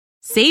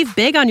Save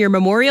big on your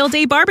Memorial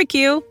Day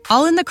barbecue,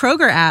 all in the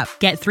Kroger app.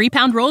 Get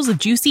 3-pound rolls of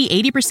juicy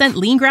 80%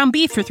 lean ground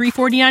beef for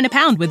 $3.49 a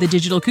pound with a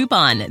digital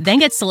coupon. Then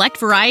get select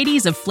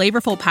varieties of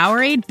flavorful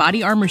Powerade,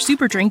 Body Armor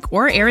Super Drink,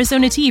 or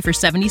Arizona tea for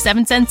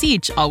 77 cents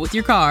each, all with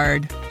your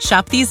card.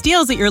 Shop these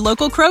deals at your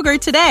local Kroger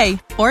today,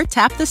 or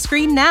tap the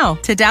screen now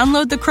to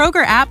download the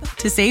Kroger app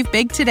to save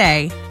big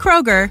today.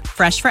 Kroger,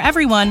 fresh for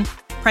everyone.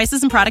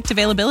 Prices and product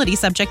availability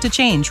subject to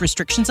change.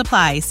 Restrictions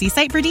apply. See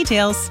site for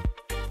details.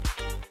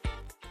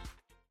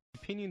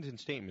 Opinions and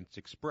statements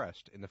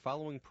expressed in the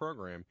following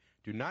program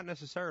do not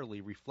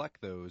necessarily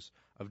reflect those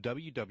of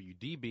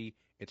WWDB,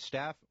 its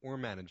staff, or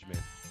management.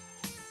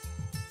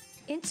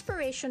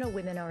 Inspirational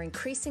women are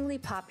increasingly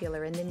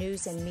popular in the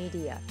news and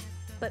media,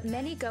 but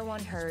many go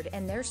unheard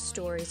and their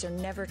stories are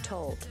never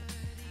told.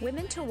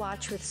 Women to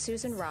Watch with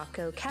Susan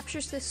Rocco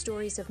captures the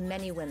stories of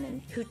many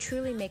women who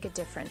truly make a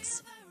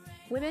difference.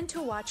 Women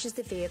to Watch is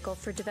the vehicle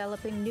for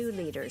developing new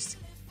leaders,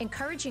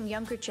 encouraging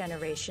younger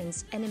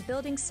generations, and in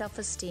building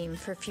self-esteem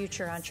for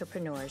future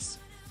entrepreneurs.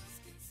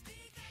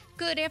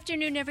 Good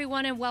afternoon,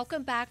 everyone, and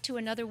welcome back to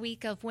another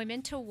week of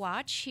Women to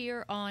Watch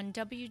here on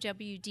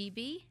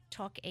WWDB,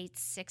 Talk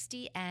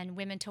 860, and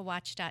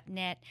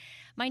WomenToWatch.net.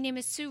 My name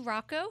is Sue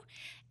Rocco,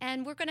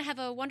 and we're going to have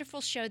a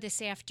wonderful show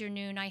this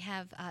afternoon. I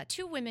have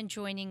two women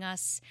joining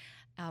us.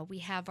 We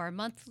have our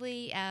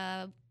monthly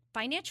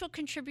financial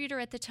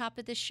contributor at the top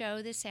of the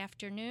show this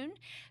afternoon,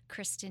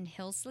 Kristen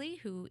Hillsley,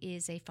 who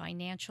is a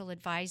financial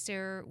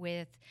advisor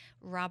with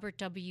Robert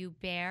W.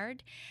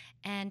 Baird.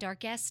 And our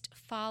guest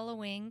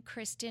following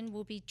Kristen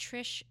will be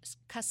Trish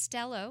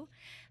Costello,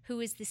 who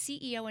is the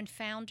CEO and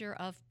founder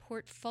of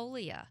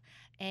Portfolia,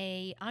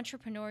 a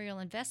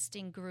entrepreneurial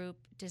investing group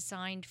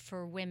designed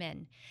for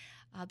women.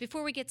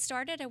 Before we get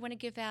started, I want to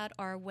give out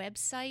our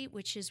website,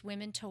 which is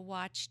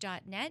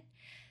WomenToWatch.net.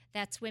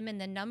 That's women,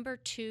 the number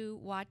 2,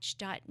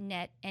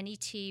 watch.net,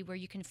 N-E-T, where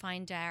you can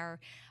find our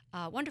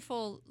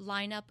wonderful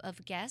lineup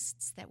of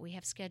guests that we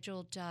have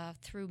scheduled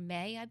through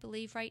May, I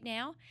believe, right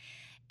now.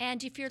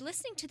 And if you're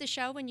listening to the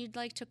show and you'd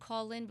like to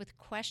call in with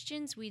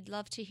questions, we'd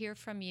love to hear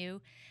from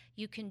you.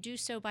 You can do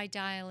so by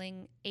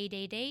dialing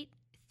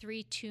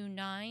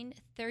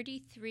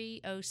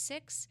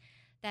 888-329-3306.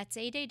 That's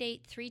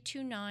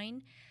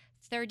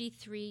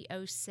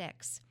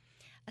 888-329-3306.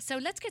 So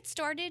let's get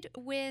started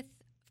with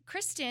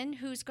Kristen,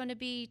 who's going to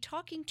be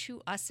talking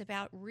to us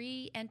about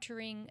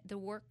re-entering the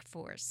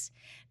workforce.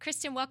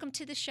 Kristen, welcome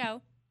to the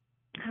show.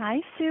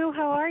 Hi, Sue.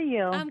 How are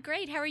you? I'm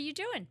great. How are you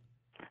doing?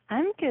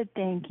 I'm good,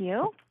 thank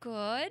you.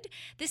 Good.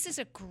 This is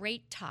a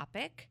great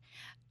topic.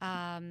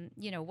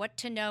 What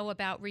to know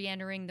about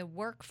re-entering the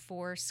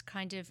workforce,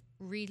 kind of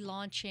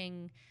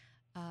relaunching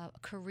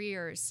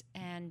careers.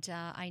 And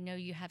I know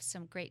you have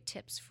some great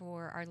tips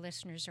for our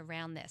listeners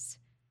around this.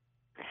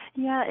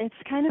 Yeah, it's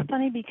kind of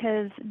funny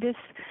because this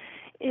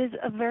is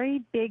a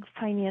very big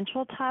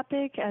financial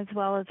topic as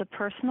well as a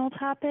personal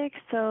topic.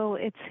 So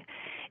it's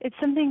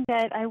something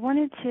that I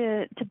wanted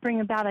to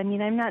bring about. I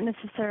mean, I'm not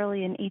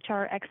necessarily an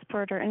HR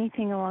expert or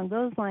anything along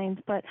those lines,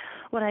 but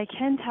what I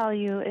can tell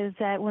you is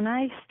that when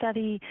I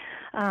study,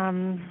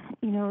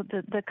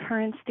 the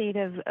current state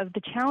of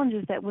the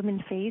challenges that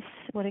women face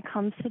when it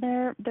comes to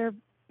their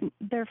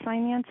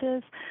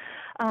finances,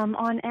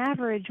 on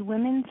average,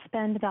 women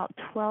spend about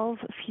 12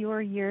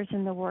 fewer years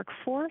in the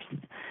workforce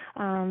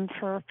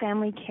for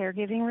family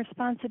caregiving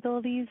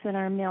responsibilities than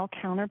our male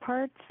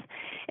counterparts.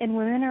 And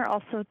women are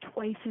also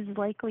twice as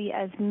likely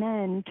as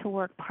men to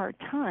work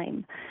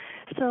part-time.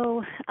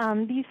 So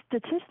these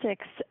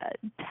statistics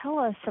tell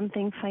us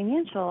something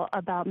financial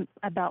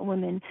about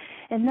women,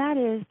 and that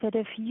is that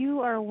if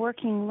you are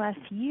working less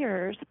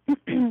years,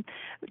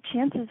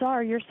 chances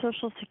are your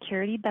Social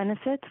Security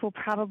benefits will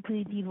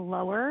probably be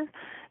lower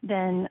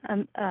than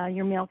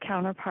your male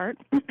counterpart.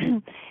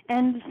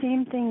 And the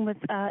same thing with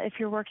if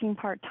you're working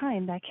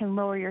part-time, that can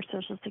lower your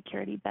Social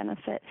Security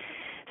benefit.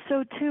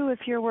 So, too,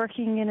 if you're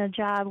working in a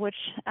job, which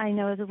I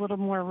know is a little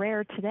more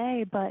rare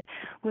today, but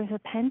with a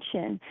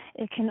pension,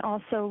 it can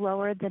also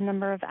lower the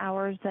number of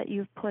hours that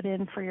you've put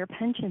in for your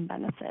pension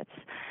benefits.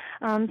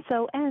 And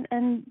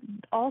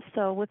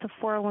also with a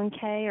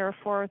 401k or a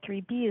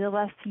 403b, the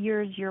less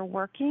years you're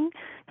working,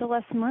 the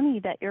less money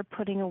that you're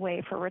putting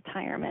away for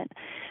retirement.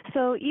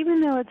 So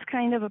even though it's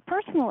kind of a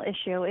personal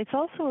issue, it's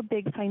also a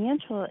big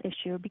financial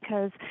issue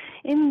because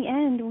in the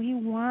end, we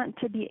want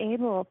to be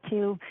able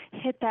to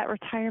hit that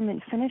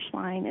retirement finish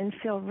line and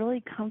feel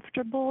really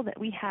comfortable that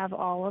we have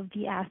all of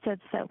the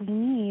assets that we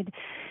need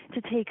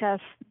to take us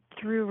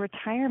through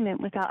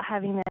retirement without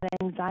having that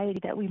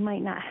anxiety that we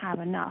might not have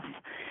enough.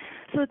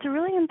 So it's a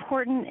really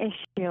important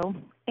issue,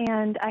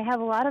 And I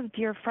have a lot of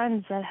dear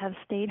friends that have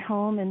stayed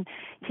home and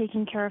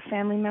taken care of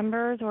family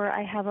members, or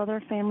I have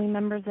other family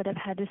members that have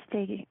had to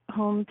stay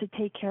home to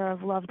take care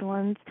of loved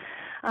ones.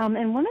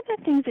 And one of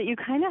the things that you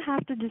kind of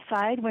have to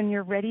decide when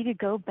you're ready to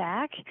go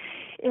back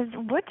is,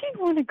 what do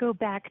you want to go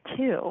back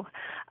to?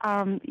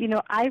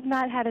 I've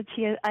not had a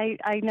chance.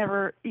 I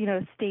never,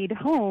 stayed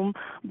home,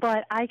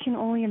 but I can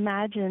only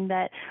imagine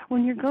that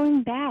when you're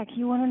going back,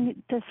 you want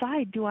to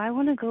decide, do I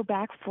want to go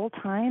back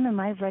full-time? Am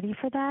I ready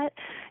for that?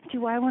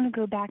 Do I want to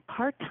go back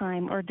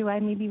part-time, or do I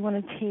maybe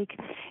want to take,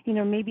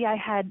 maybe I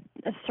had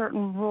a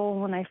certain role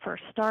when I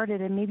first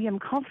started, and maybe I'm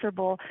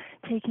comfortable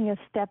taking a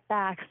step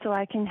back so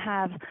I can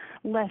have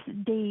less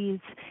days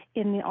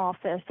in the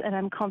office, and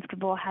I'm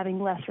comfortable having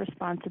less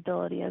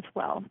responsibility as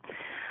well.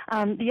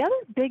 The other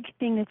big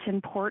thing that's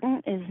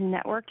important is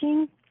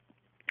networking.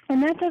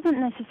 And that doesn't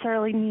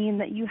necessarily mean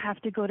that you have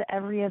to go to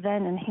every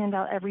event and hand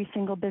out every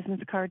single business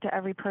card to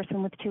every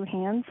person with two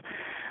hands.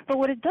 But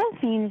what it does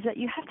mean is that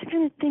you have to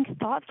kind of think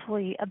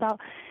thoughtfully about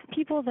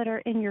people that are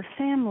in your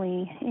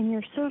family, in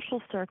your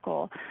social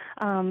circle,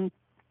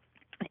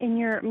 in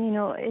your,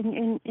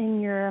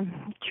 in your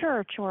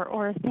church,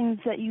 or things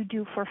that you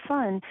do for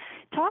fun.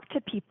 Talk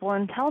to people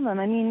and tell them.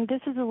 I mean,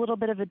 this is a little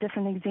bit of a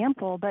different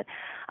example, but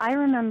I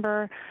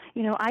remember,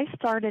 I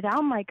started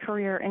out my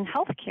career in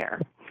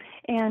healthcare.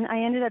 And I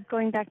ended up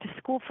going back to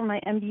school for my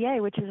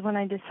MBA, which is when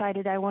I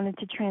decided I wanted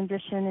to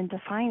transition into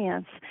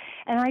finance.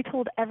 And I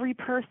told every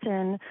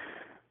person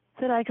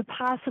that I could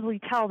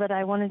possibly tell that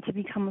I wanted to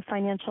become a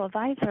financial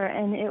advisor,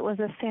 and it was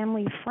a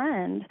family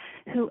friend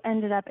who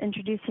ended up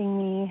introducing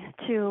me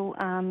to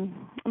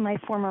my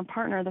former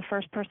partner, the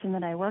first person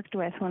that I worked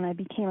with when I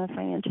became a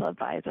financial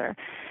advisor.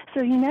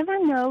 So you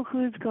never know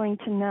who's going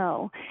to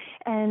know,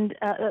 and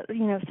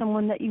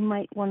someone that you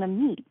might want to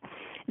meet.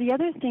 The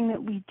other thing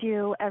that we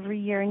do every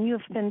year, and you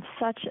have been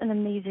such an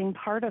amazing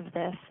part of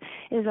this,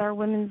 is our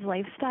Women's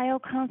Lifestyle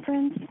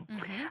Conference.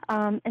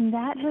 Mm-hmm. And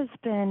that has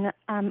been,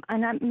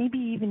 and maybe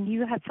even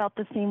you have felt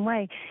the same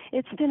way,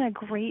 it's been a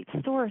great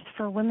source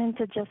for women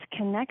to just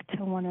connect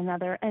to one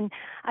another. And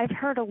I've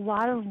heard a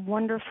lot of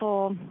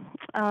wonderful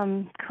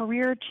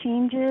career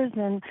changes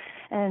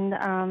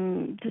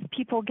and just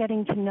people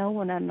getting to know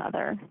one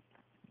another.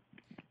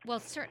 Well,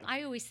 certainly,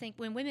 I always think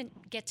when women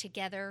get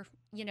together,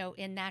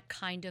 in that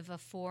kind of a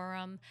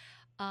forum,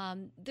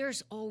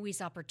 there's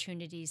always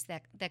opportunities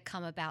that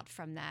come about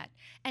from that.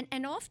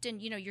 And often,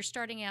 you're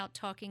starting out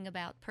talking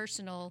about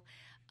personal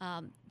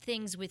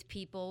things with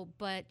people,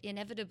 but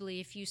inevitably,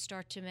 if you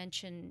start to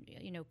mention,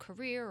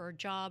 career or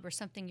job or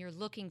something you're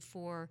looking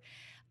for,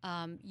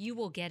 you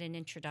will get an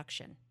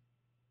introduction.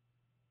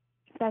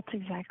 That's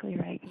exactly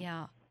right.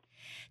 Yeah.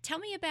 Tell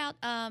me about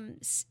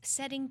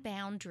setting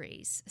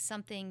boundaries,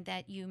 something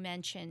that you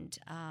mentioned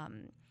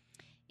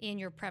in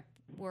your prep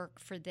work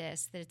for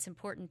this, that it's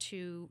important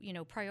to,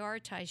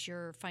 prioritize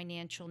your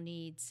financial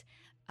needs,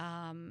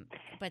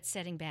 but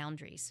setting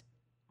boundaries.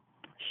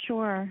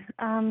 Sure.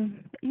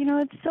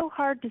 It's so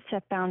hard to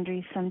set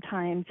boundaries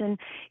sometimes. And,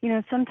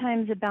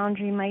 sometimes a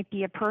boundary might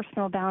be a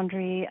personal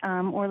boundary,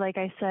 or like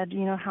I said,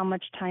 how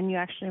much time you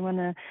actually want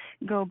to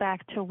go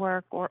back to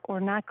work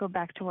or not go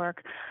back to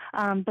work.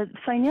 But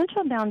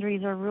financial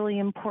boundaries are really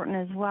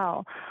important as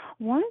well.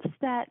 Once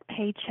that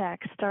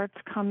paycheck starts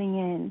coming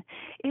in,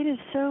 it is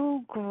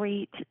so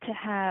great to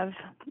have,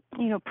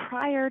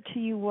 prior to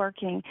you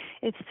working,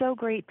 it's so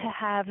great to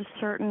have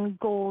certain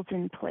goals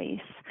in place.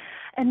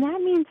 And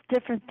that means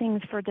different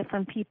things for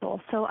different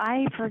people. So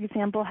I, for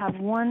example, have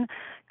one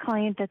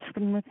client that's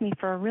been with me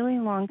for a really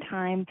long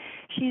time.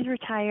 She's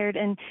retired,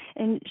 and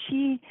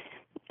she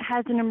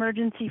has an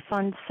emergency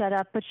fund set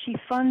up, but she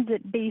funds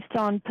it based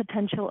on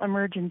potential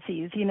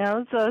emergencies,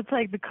 So it's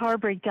like the car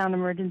breakdown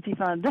emergency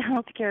fund, the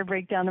healthcare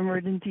breakdown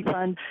emergency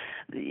fund,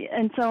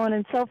 and so on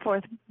and so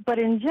forth. But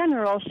in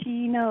general,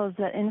 she knows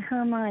that in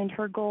her mind,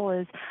 her goal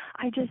is,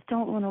 I just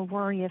don't want to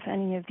worry if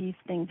any of these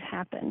things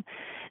happen.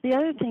 The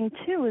other thing,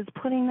 too, is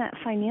putting that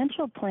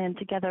financial plan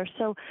together.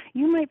 So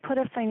you might put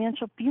a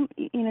financial,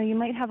 you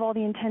might have all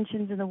the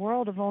intentions in the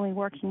world of only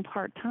working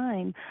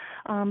part-time,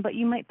 but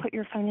you might put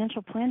your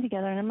financial plan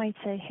together, and it might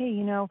say, hey,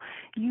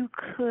 you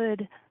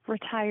could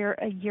retire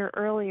a year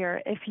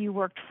earlier if you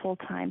worked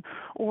full-time,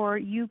 or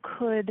you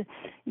could,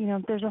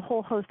 there's a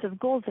whole host of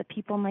goals that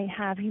people might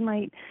have. You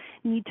might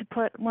need to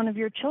put one of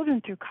your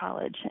children through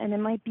college, and it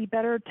might be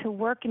better to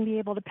work and be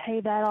able to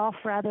pay that off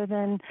rather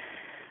than,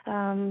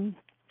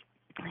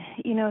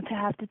 to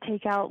have to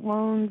take out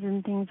loans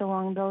and things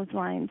along those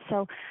lines.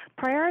 So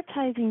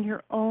prioritizing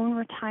your own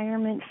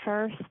retirement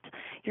first,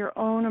 your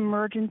own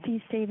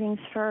emergency savings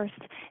first,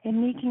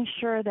 and making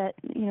sure that,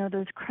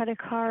 those credit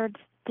cards,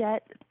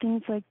 debt,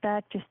 things like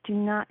that just do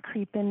not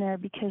creep in there,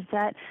 because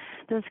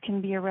those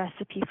can be a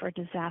recipe for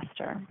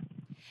disaster.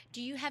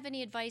 Do you have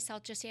any advice? I'll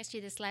just ask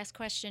you this last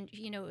question.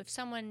 If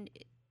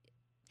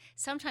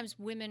sometimes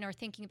women are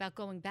thinking about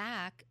going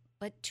back,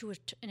 but to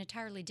an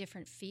entirely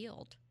different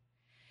field.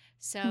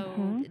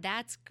 So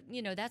that's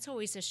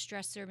always a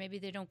stressor. Maybe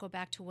they don't go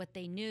back to what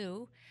they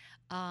knew.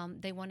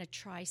 They want to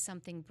try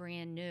something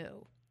brand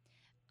new.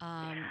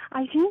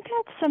 I think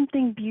that's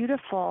something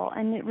beautiful,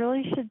 and it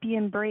really should be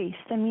embraced.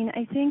 I mean,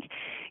 I think,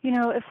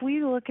 if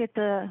we look at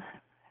the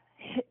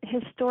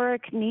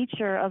historic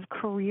nature of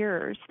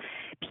careers,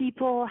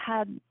 people,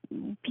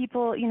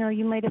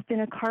 you might have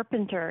been a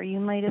carpenter, you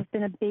might have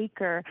been a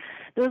baker.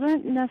 Those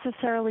aren't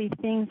necessarily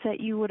things that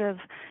you would have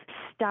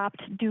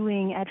stopped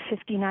doing at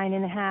 59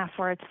 and a half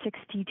or at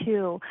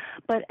 62,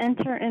 but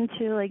enter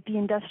into like the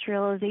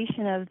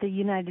industrialization of the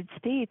United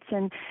States,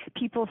 and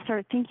people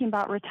start thinking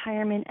about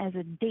retirement as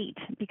a date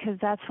because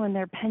that's when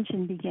their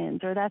pension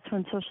begins or that's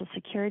when Social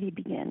Security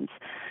begins.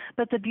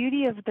 But the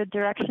beauty of the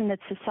direction that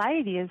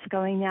society is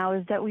going now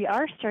is that we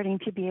are starting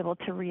to be able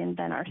to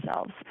reinvent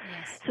ourselves.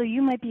 Yes. So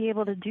you might be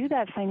able to do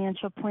that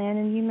financial plan,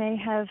 and you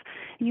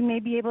may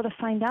be able to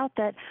find out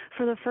that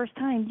for the first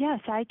time,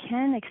 yes, I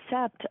can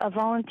accept a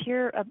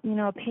volunteer, a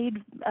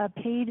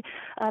paid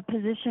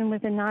position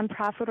with a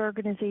nonprofit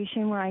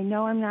organization where I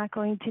know I'm not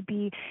going to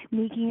be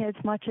making as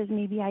much as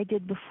maybe I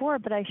did before,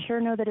 but I sure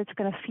know that it's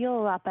going to feel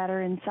a lot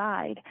better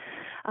inside.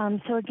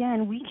 So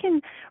again, we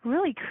can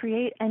really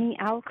create any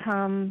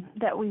outcome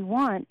that we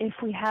want if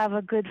we have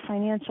a good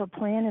financial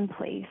plan in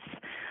place.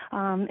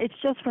 It's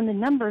just when the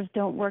numbers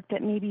don't work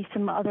that maybe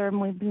some other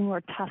maybe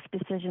more tough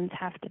decisions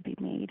have to be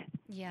made.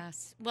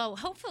 Yes. Well,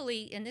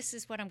 hopefully, and this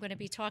is what I'm going to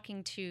be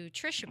talking to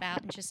Trish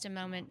about in just a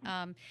moment,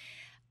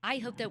 I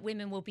hope that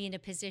women will be in a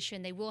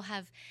position, they will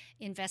have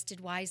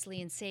invested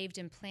wisely and saved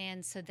and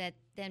planned so that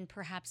then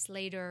perhaps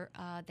later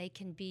they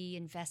can be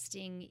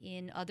investing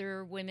in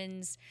other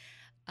women's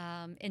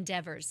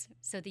endeavors.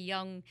 So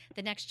the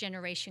next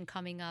generation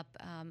coming up,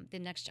 the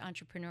next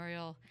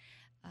entrepreneurial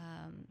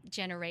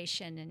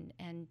generation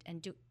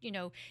and do,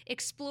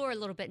 explore a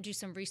little bit and do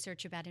some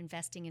research about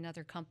investing in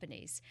other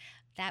companies.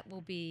 That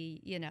will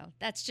be,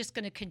 that's just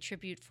going to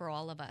contribute for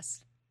all of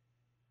us.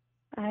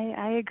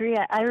 I agree.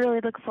 I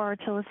really look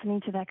forward to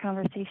listening to that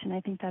conversation. I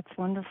think that's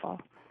wonderful.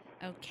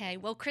 Okay.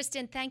 Well,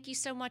 Kristen, thank you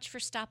so much for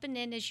stopping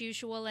in as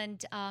usual.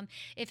 And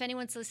if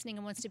anyone's listening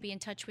and wants to be in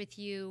touch with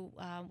you,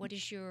 what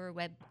is your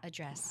web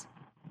address?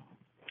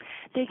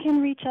 They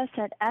can reach us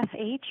at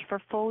FH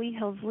for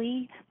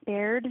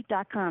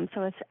FoleyHillsleyBaird.com.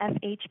 So it's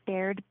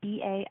FHBaird,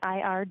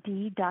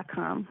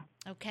 BAIRD.com.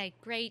 Okay,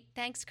 great.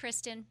 Thanks,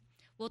 Kristen.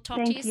 We'll talk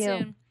Thank to you you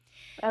soon.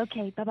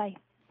 Okay, bye-bye.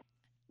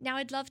 Now,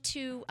 I'd love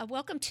to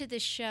welcome to the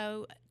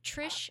show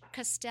Trish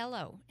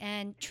Costello.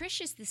 And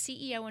Trish is the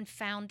CEO and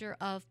founder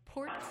of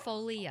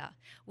Portfolia,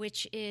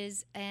 which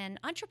is an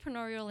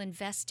entrepreneurial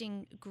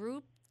investing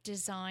group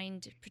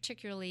designed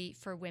particularly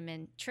for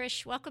women.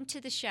 Trish, welcome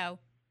to the show.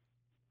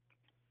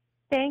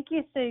 Thank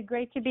you, Sue.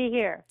 Great to be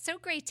here. So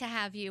great to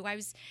have you. I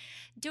was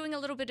doing a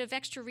little bit of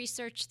extra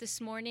research this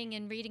morning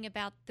and reading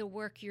about the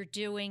work you're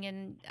doing,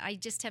 and I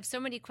just have so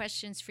many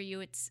questions for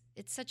you. It's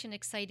such an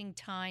exciting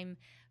time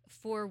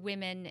for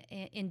women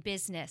in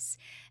business,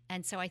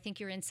 and so I think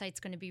your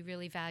insight's going to be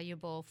really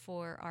valuable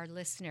for our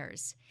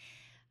listeners.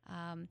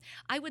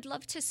 I would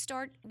love to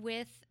start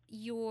with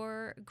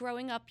your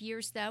growing up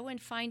years, though,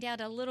 and find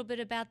out a little bit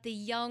about the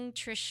young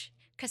Trish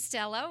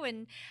Costello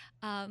and,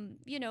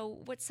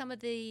 what some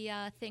of the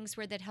things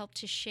were that helped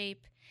to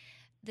shape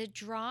the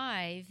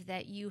drive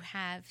that you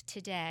have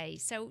today.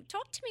 So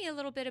talk to me a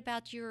little bit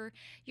about your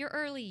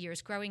early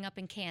years growing up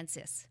in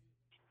Kansas.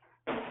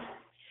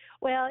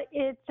 Well,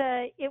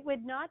 it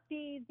would not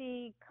be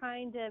the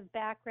kind of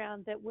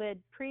background that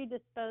would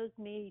predispose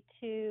me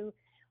to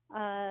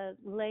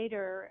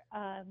later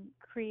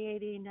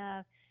creating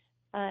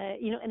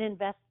an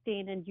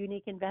investing and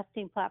unique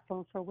investing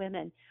platform for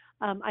women.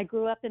 I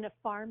grew up in a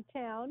farm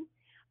town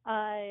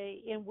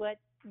in what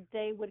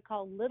they would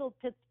call Little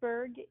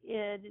Pittsburgh,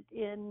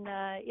 in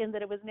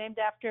that it was named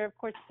after, of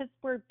course,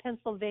 Pittsburgh,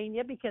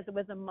 Pennsylvania, because it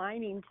was a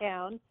mining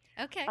town.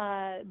 Okay.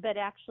 But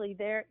actually,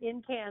 they're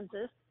in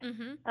Kansas,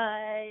 Mm-hmm.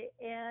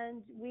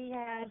 and we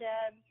had,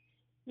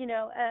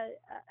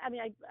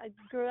 I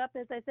grew up,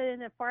 as I said,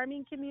 in a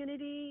farming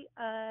community.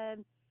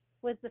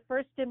 Was the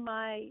first in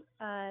my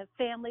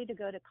family to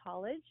go to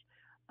college.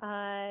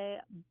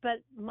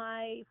 But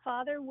my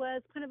father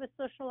was kind of a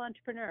social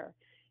entrepreneur.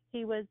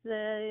 He was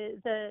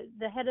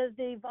the head of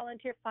the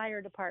volunteer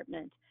fire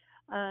department.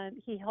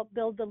 He helped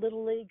build the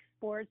Little League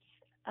sports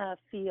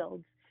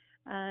fields.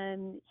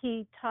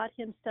 He taught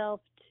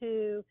himself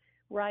to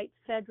write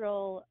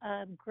federal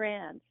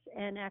grants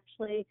and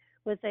actually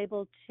was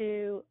able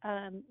to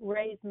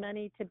raise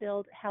money to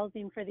build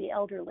housing for the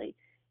elderly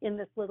in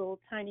this little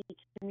tiny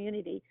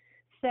community.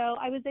 So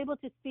I was able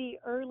to see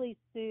early,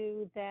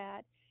 Sue,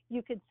 that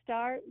you could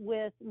start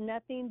with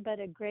nothing but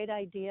a great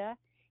idea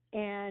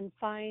and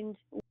find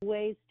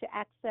ways to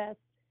access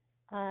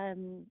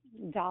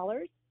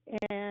dollars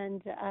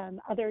and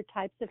other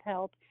types of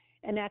help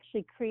and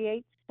actually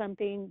create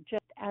something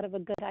just out of a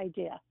good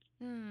idea.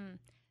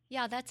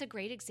 Yeah, that's a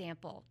great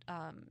example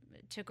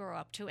to grow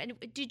up to. And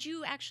did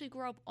you actually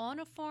grow up on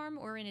a farm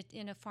or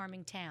in a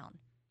farming town?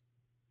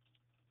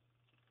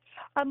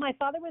 My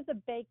father was a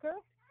baker.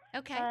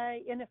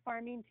 Okay. In a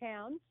farming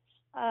town.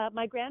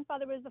 My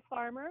grandfather was a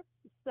farmer,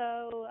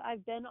 so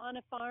I've been on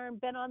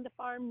the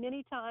farm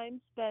many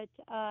times, but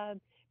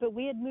but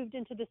we had moved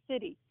into the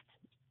city.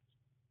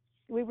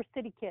 We were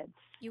city kids.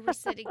 You were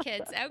city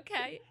kids.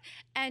 Okay.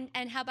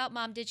 And how about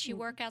Mom? Did she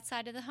work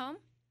outside of the home?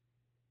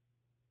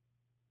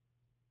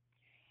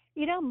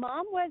 You know,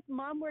 Mom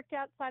worked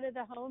outside of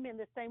the home in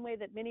the same way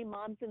that many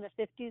moms in the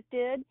 50s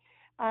did.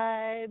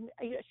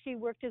 She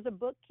worked as a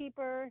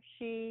bookkeeper.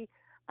 She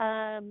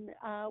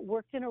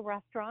worked in a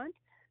restaurant.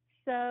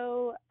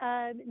 So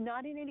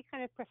not in any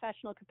kind of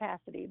professional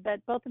capacity,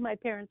 but both of my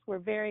parents were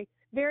very,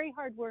 very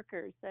hard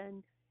workers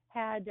and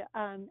had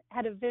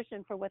a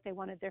vision for what they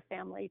wanted their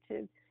family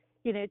to,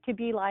 to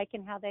be like,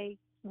 and how they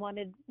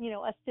wanted,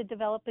 us to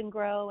develop and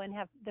grow and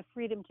have the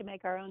freedom to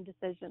make our own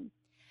decisions.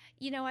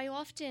 I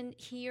often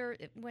hear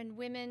when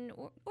women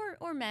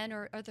or men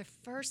are the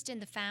first in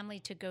the family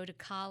to go to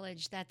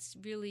college, that's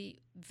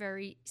really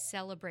very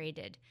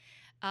celebrated.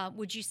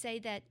 Would you say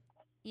that,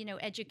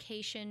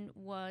 education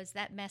was,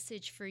 that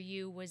message for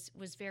you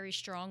was very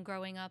strong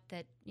growing up,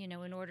 that,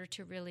 in order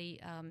to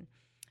really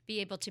be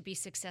able to be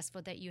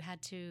successful, that you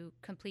had to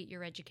complete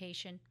your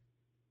education?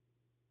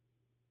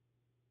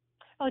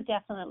 Oh,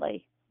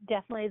 definitely.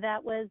 Definitely.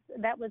 That was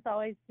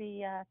always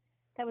the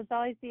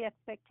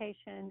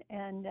expectation,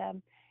 and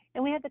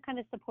we had the kind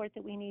of support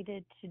that we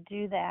needed to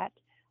do that.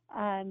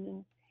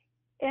 And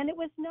it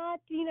was not,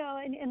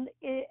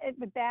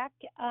 back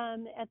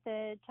at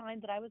the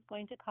time that I was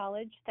going to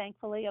college,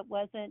 thankfully it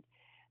wasn't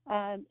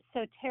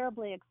so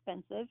terribly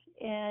expensive,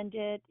 and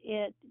it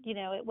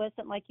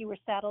wasn't like you were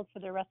saddled for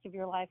the rest of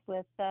your life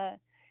with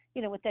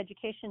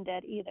education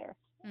debt either.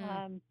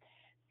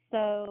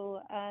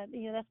 So,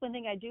 that's one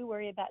thing I do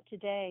worry about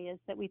today, is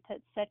that we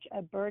put such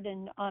a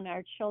burden on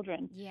our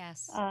children.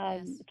 Yes.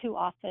 Too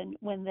often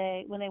when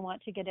they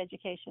want to get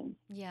education.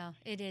 Yeah,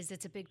 it is.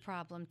 It's a big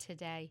problem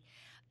today.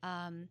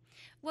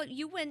 Well,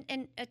 you went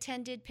and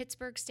attended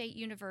Pittsburgh State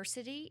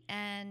University,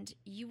 and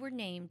you were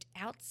named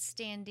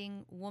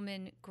Outstanding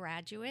Woman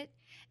Graduate,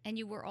 and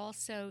you were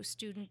also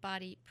student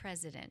body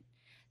president.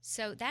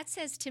 So that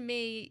says to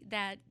me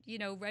that,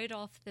 right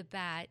off the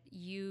bat,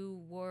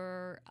 you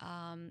were,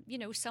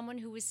 someone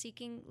who was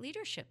seeking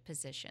leadership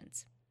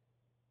positions.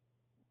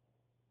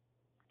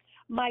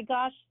 My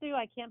gosh, Sue,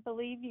 I can't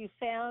believe you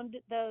found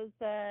those,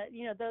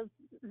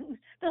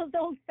 those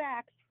old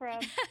facts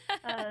from,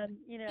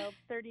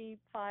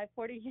 35,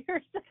 40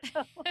 years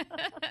ago.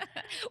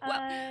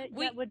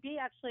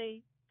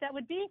 That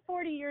would be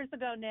 40 years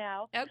ago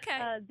now.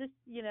 Okay.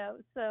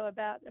 So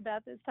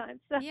about this time.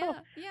 So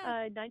yeah.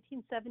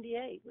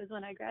 1978 was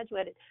when I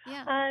graduated.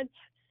 Yeah.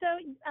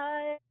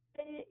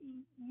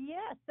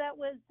 Yes, that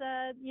was,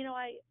 I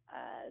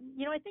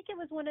think it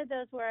was one of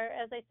those where,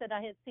 as I said,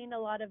 I had seen a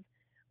lot of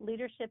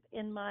leadership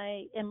in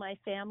my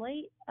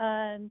family,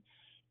 and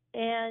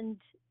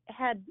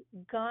had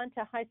gone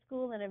to high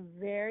school in a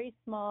very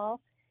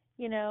small,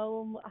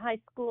 high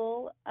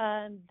school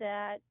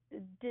that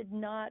did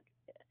not,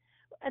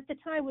 at the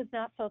time, was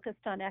not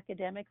focused on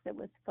academics. It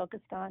was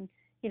focused on,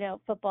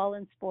 football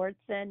and sports,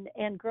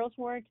 and girls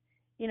weren't,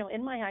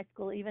 in my high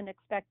school even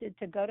expected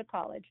to go to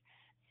college.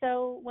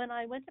 So when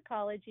I went to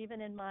college, even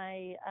in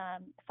my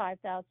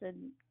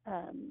 5,000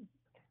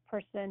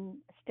 person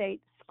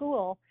state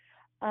school,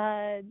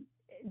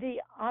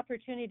 the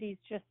opportunities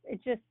it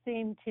just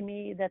seemed to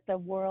me that the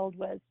world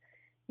was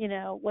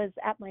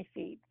at my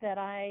feet, that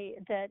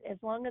as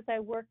long as I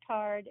worked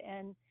hard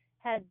and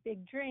had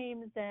big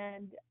dreams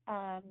and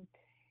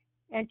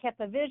kept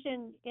a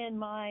vision in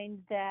mind,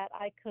 that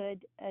I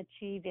could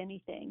achieve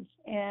anything.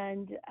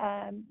 And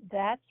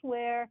that's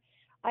where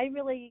I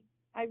really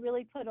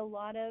put a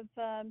lot of,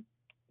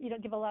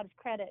 give a lot of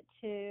credit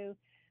to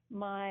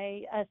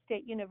my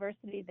state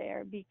university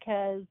there,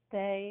 because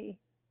they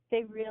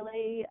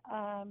really,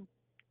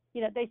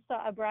 they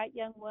saw a bright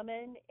young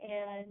woman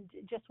and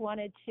just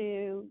wanted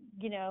to,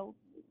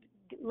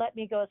 let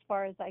me go as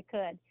far as I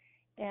could.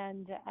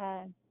 And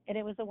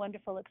it was a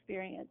wonderful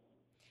experience.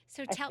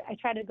 So I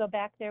try to go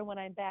back there when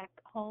I'm back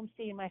home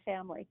seeing my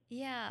family.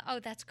 Yeah. Oh,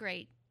 that's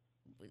great.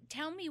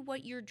 Tell me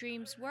what your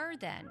dreams were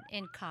then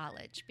in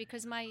college,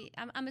 because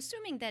I'm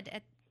assuming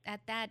that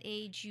at that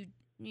age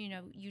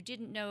you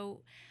didn't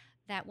know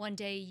that one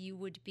day you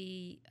would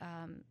be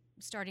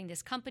starting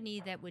this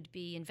company that would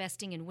be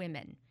investing in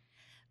women,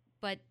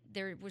 but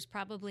there was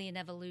probably an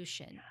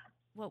evolution.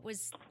 What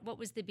was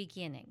the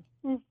beginning?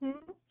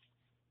 Mm-hmm.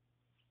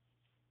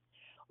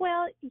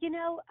 Well,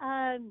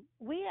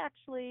 we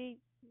actually,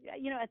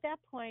 at that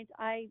point,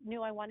 I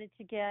knew I wanted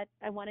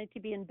to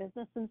be in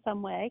business in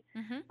some way.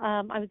 Mm-hmm.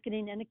 I was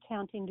getting an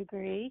accounting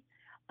degree,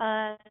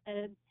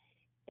 and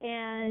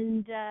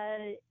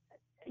I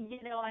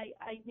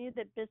knew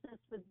that business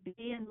would be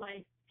in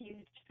my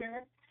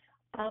future.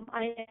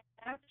 I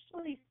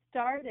actually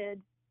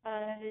started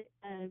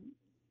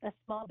a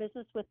small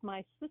business with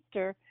my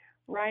sister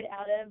right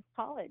out of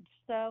college.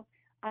 So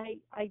I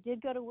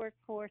did go to work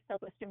for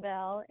Southwestern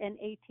Bell and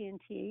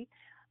AT&T,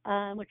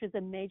 which was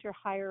a major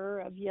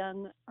hirer of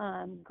young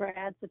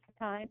grads at the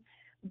time.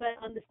 But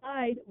on the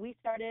side, we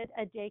started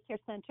a daycare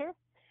center.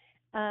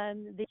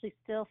 They're actually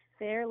still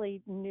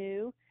fairly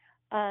new.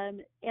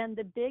 And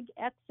the big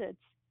exits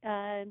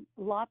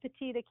La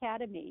Petite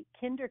Academy,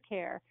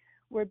 KinderCare,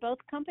 were both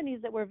companies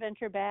that were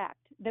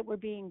venture-backed, that were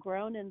being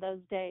grown in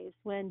those days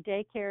when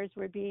daycares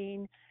were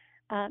being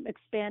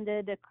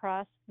expanded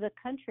across the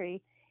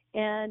country.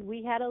 And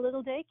we had a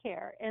little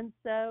daycare. And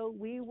so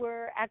we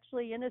were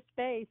actually in a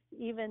space,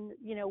 even,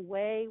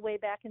 way, way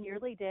back in the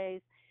early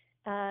days,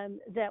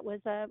 that was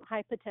a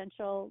high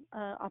potential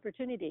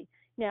opportunity.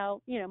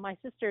 Now, my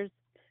sister's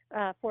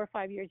 4 or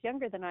 5 years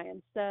younger than I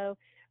am. So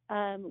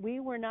we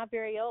were not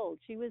very old.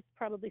 She was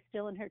probably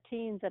still in her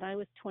teens, and I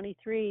was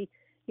 23,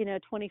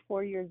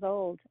 24 years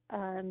old.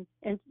 And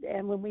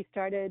when we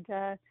started,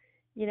 our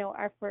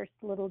first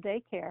little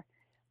daycare.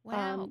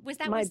 Wow.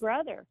 My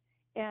brother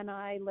and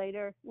I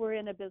later were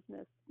in a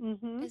business.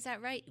 Mm-hmm. Is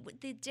that right?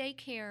 The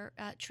daycare,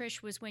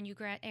 Trish, was when you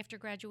after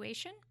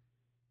graduation?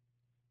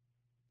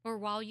 Or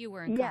while you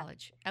were in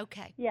college?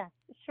 Okay. Yes,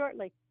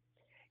 shortly.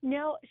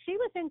 No, she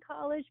was in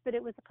college, but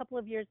it was a couple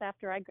of years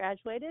after I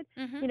graduated.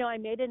 Mm-hmm. I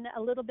made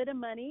a little bit of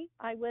money.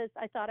 I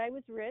thought I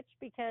was rich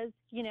because,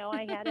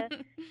 I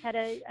had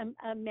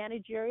a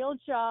managerial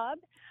job.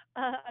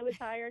 I was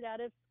hired out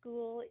of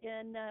school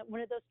in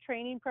one of those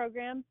training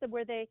programs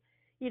where they,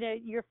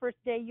 your first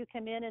day you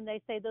come in and they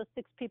say those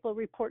 6 people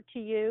report to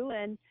you,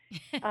 and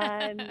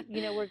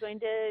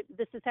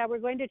this is how we're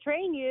going to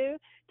train you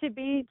to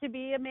be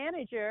a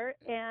manager,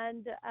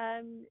 and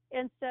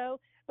so.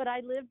 But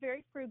I lived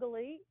very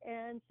frugally,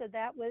 and so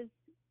that was,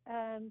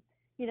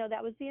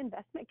 that was the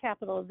investment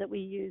capital that we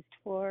used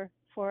for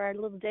our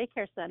little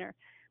daycare center.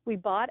 We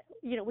bought,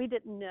 we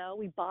didn't know,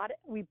 we bought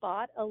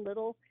a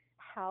little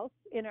house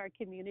in our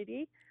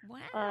community.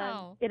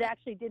 Wow! It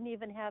actually didn't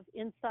even have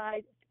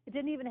inside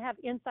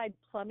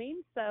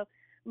plumbing. So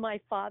my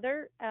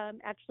father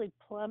actually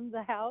plumbed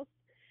the house.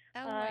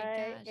 Oh my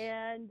gosh!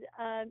 And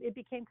it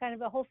became kind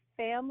of a whole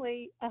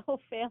family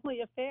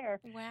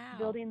affair. Wow!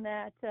 Building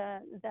that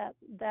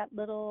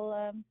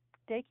little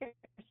daycare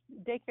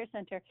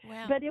center.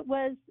 Wow! But it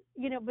was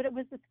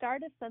the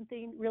start of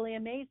something really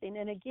amazing.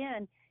 And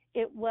again,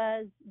 it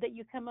was that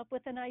you come up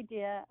with an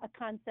idea, a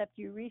concept,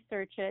 you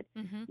research it,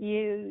 mm-hmm.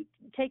 you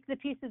take the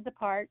pieces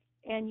apart,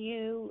 and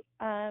you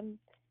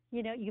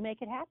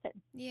make it happen.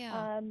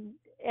 Yeah.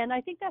 And I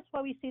think that's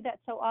why we see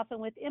that so often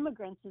with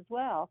immigrants as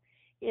well.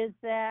 Is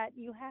that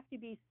you have to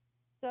be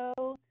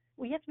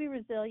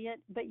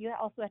resilient, but you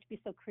also have to be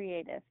so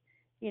creative.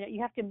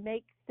 You have to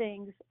make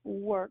things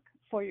work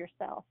for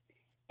yourself,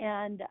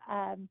 and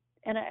I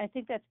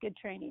think that's good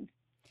training.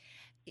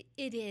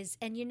 It is,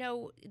 and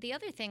the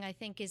other thing I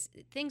think is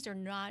things are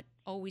not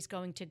always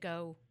going to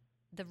go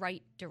the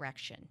right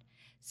direction.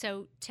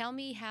 So tell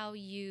me how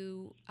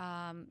you,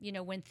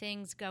 when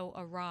things go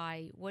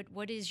awry,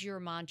 what is your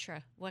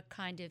mantra? What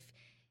kind of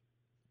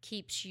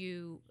keeps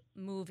you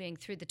moving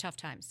through the tough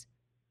times?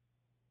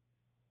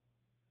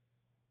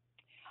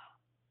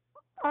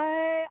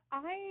 I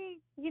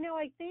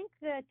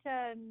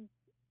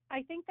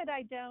think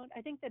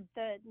that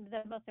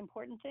the most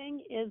important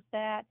thing is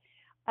that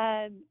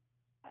I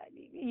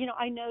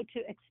know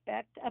to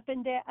expect ups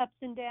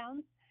and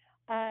downs.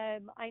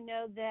 I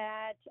know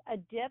that a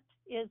dip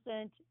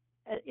isn't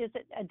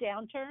a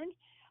downturn.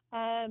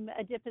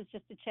 A dip is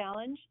just a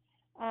challenge.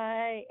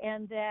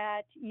 And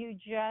that you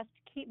just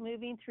keep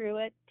moving through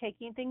it,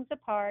 taking things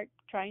apart,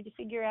 trying to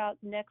figure out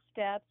next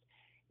steps,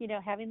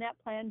 having that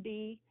plan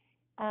B.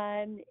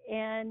 And,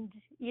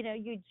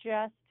 you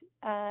just,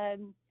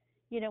 when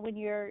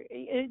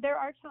there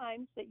are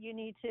times that you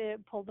need to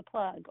pull the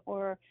plug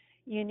or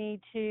you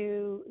need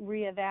to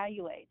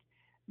reevaluate.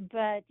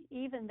 But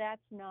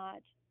that's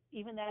not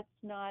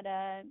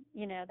a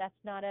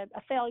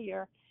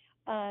failure.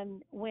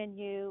 When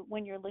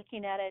you're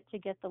looking at it to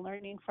get the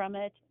learning from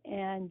it,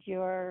 and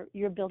you're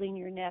building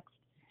your next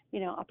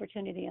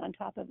opportunity on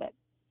top of it.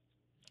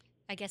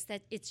 I guess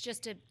that it's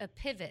just a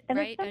pivot, and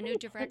right? A new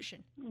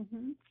direction.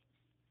 Mm-hmm.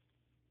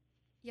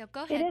 Yeah,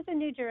 go ahead. It is a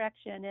new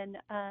direction, and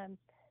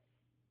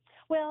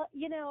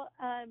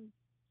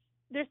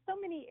there's so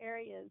many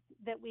areas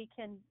that we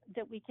can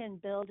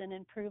build and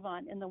improve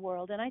on in the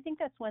world, and I think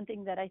that's one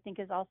thing that I think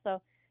is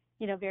also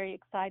very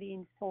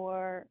exciting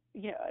very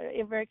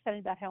exciting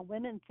about how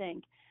women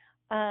think.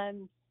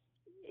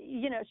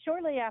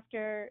 Shortly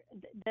after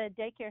the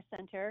daycare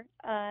center,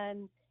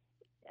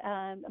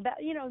 about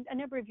a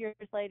number of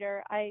years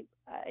later,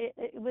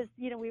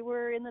 we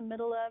were in the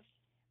middle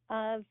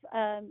of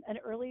an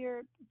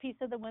earlier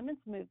piece of the women's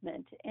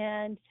movement,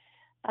 and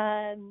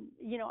I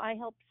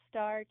helped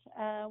start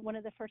one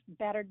of the first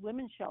battered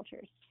women's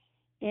shelters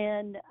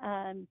in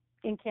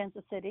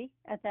Kansas City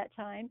at that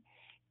time.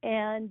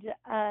 And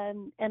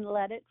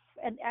led it,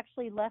 and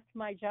actually left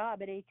my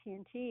job at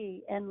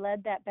AT&T and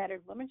led that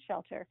battered women's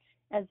shelter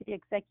as the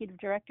executive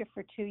director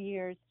for 2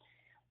 years.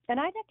 And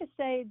I'd have to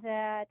say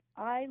that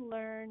I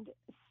learned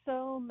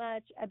so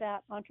much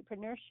about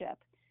entrepreneurship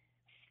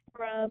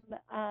from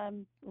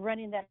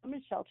running that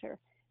women's shelter,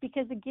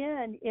 because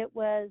again, it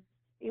was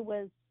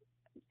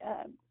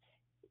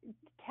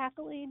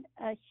tackling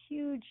a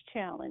huge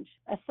challenge,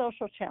 a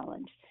social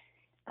challenge.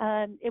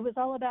 It was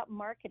all about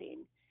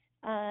marketing.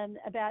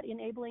 about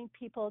enabling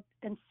people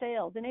in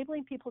sales,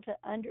 enabling people to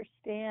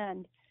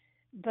understand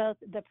both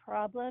the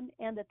problem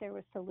and that there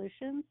were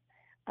solutions.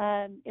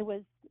 It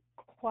was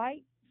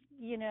quite,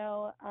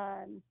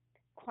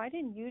 quite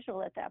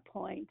unusual at that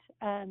point.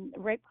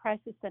 Rape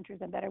crisis centers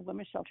and battered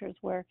women's shelters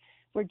were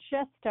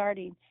just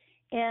starting.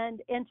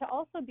 And to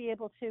also be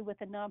able to,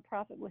 with a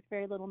nonprofit with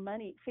very little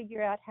money,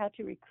 figure out how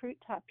to recruit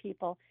top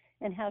people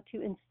and how to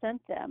incent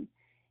them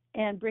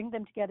and bring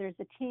them together as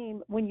a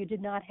team when you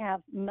did not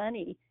have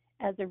money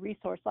as a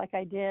resource like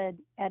I did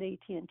at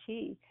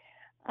AT&T.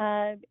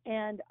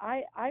 And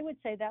I would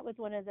say that was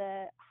one of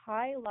the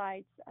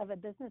highlights of a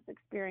business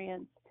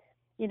experience,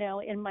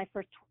 in my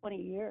first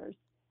 20 years,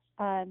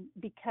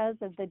 because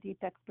of the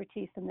deep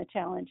expertise and the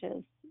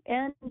challenges.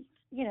 And,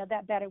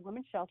 that battered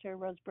women's shelter,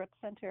 Rosebrook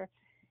Center,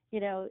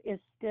 is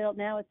still,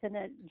 now it's in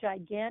a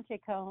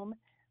gigantic home,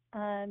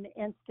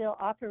 and still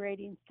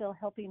operating, still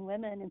helping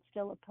women, and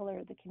still a pillar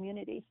of the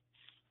community.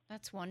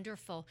 That's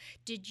wonderful.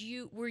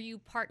 Were you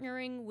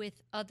partnering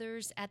with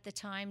others at the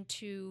time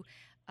to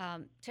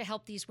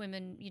help these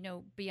women,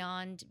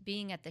 beyond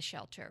being at the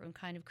shelter and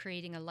kind of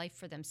creating a life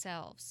for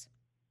themselves?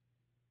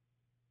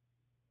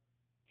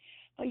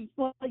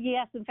 Well,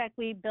 yes. In fact,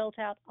 we built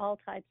out all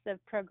types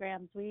of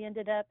programs. We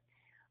ended up,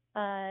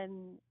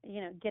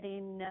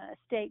 getting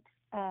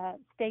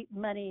state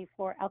money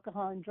for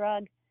alcohol and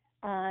drug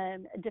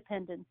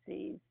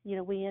dependencies.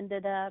 We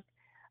ended up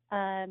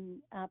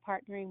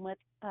partnering with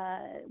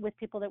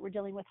people that were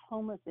dealing with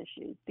homeless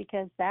issues,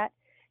 because that,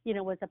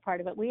 was a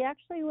part of it. We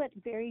actually went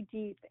very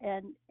deep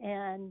and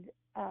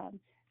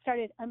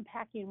started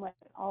unpacking what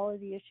all of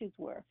the issues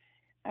were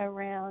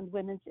around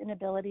women's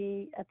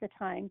inability at the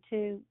time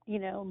to,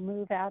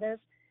 move out of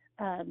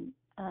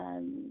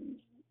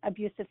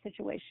abusive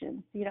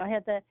situations. I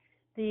had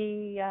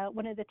the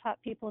one of the top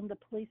people in the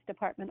police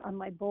department on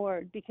my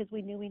board, because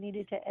we knew we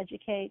needed to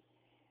educate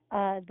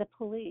the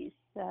police.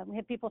 We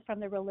had people from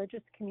the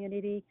religious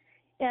community.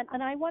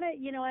 And I want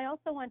to, I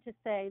also want to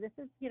say, this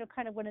is,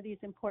 kind of one of these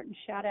important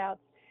shout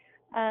outs.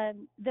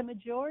 The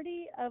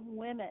majority of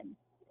women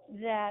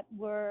that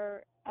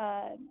were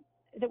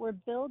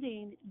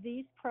building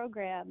these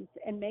programs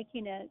and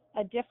making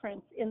a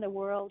difference in the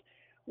world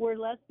were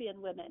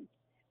lesbian women.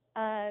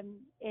 I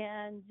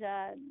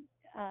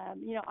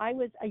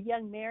was a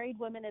young married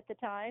woman at the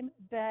time,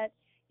 but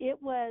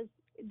it was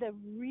the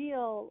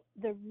real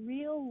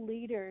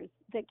leaders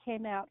that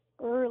came out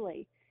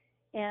early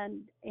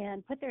and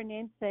put their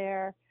names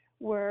there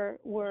were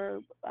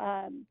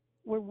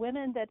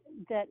women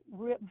that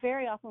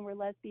very often were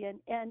lesbian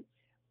and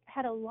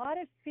had a lot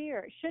of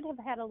fear, should have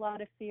had a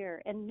lot of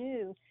fear, and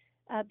knew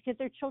because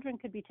their children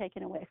could be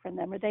taken away from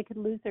them, or they could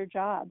lose their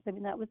jobs. I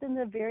mean, that was in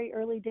the very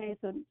early days,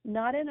 and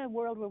not in a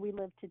world where we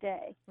live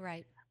today.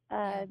 Right.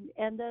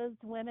 And those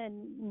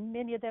women,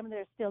 many of them,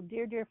 they're still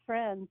dear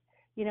friends.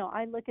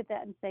 I look at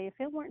that and say, if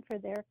it weren't for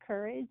their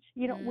courage,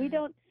 we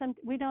don't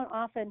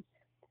often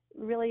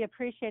really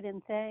appreciate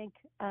and thank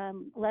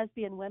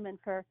lesbian women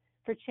for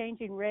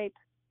changing rape,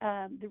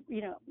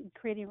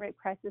 creating rape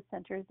crisis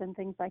centers and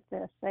things like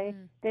this.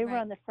 They were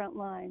on the front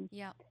lines.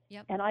 Yeah.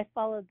 Yep. And I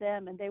followed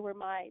them, and they were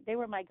my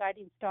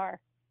guiding star.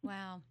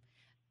 Wow.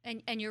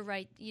 And you're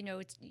right.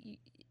 It's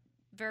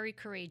very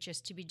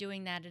courageous to be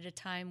doing that at a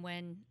time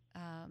when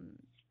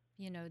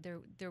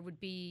there would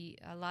be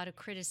a lot of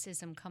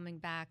criticism coming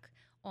back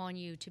on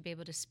you to be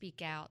able to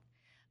speak out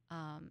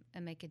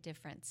and make a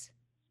difference.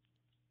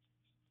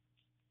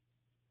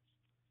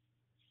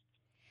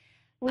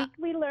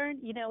 We learned,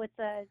 it's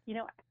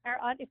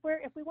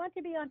if we want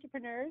to be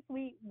entrepreneurs,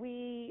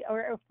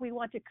 or if we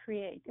want to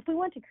create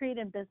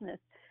in business,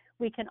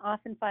 we can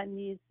often find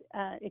these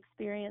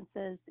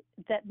experiences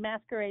that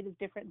masquerade as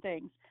different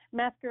things,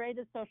 masquerade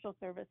as social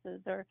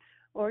services,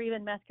 or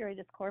even masquerade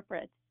as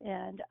corporate.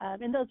 And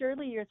in those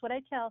early years, what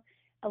I tell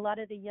a lot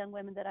of the young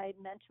women that I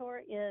mentor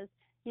is,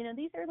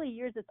 these early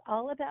years, it's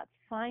all about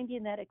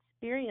finding that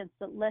experience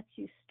that lets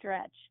you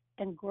stretch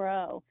and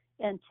grow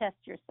and test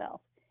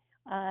yourself.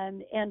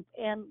 And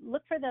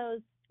look for those,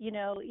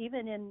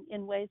 even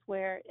in ways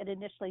where it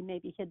initially may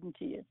be hidden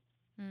to you.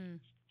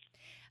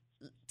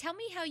 Tell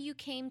me how you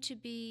came to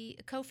be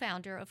a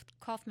co-founder of the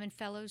Kauffman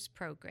Fellows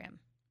Program.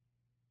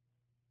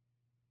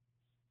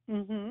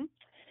 Mm-hmm.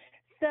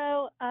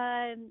 So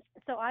I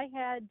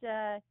had,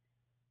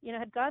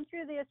 had gone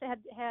through this, had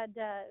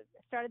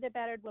started the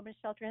battered women's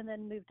shelter, and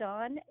then moved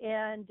on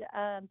and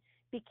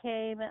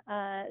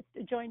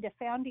joined a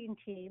founding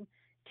team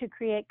to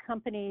create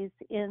companies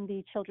in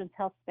the children's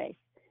health space.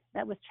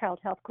 That was Child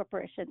Health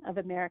Corporation of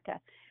America.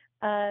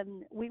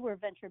 We were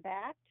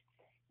venture-backed.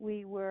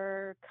 We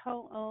were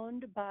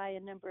co-owned by a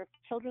number of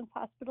children's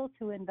hospitals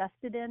who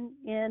invested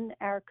in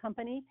our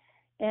company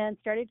and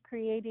started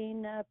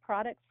creating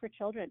products for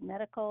children,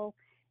 medical,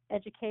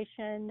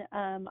 education.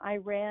 I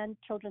ran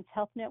Children's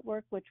Health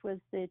Network, which was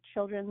the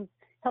Children's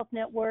Health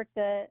Network,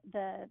 the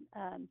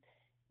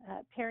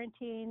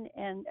parenting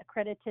and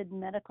accredited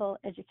medical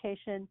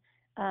education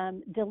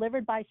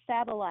delivered by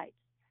satellite.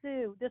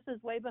 Sue, this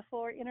is way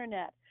before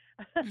internet.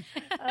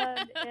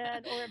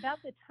 or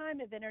about the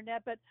time of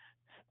internet, but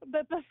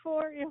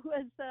before it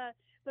was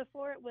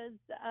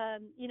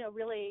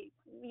really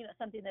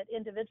something that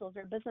individuals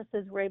or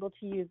businesses were able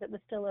to use. It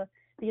was still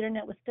the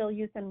internet was still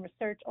used in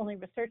only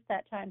research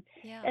that time,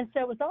 and so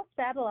it was all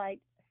satellite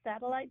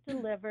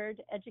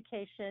delivered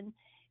education.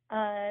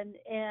 And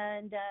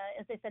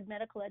as I said,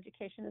 medical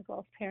education as well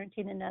as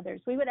parenting and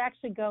others. We would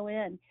actually go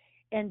in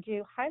and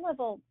do high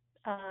level.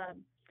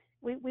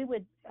 We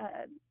would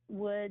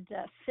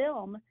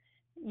film,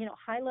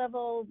 high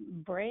level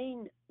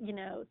brain,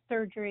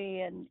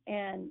 surgery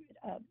and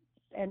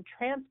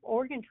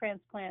organ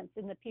transplants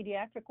in the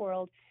pediatric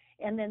world,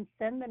 and then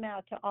send them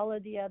out to all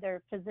of the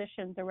other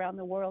physicians around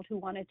the world who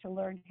wanted to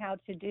learn how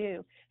to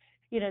do,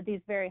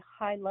 these very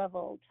high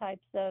level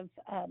types of,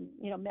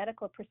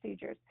 medical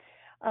procedures.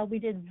 We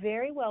did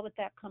very well with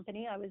that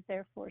company. I was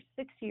there for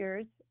 6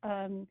 years,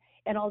 and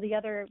all the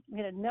other,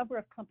 number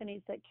of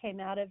companies that came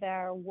out of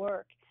our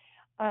work.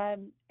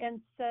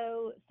 And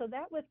so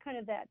that was kind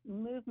of that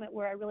movement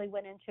where I really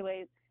went into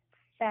a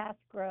fast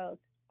growth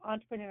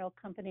entrepreneurial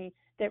company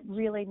that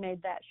really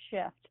made that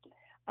shift.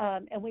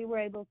 And we were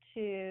able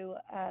to,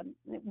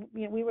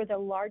 we were the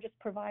largest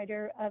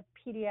provider of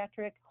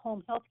pediatric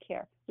home health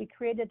care. We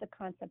created the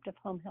concept of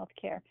home health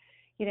care,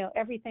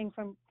 everything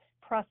from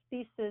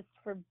prosthesis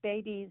for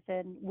babies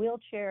and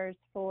wheelchairs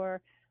for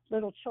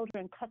little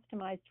children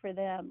customized for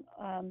them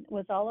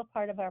was all a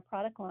part of our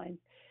product line.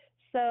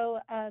 So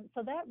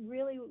that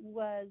really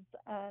was,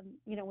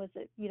 was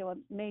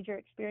a major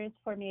experience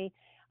for me.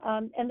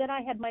 And then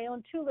I had my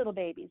own 2 little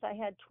babies. I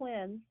had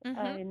twins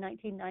in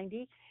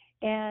 1990,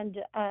 and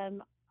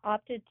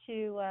opted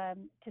to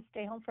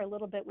stay home for a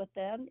little bit with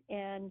them,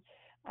 and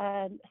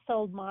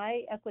sold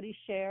my equity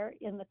share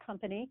in the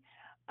company,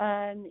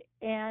 and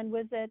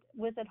was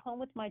at home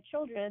with my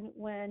children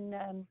when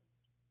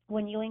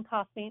Ewing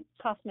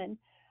Kauffman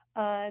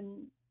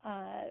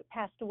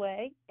passed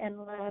away and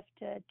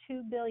left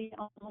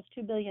almost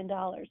 $2 billion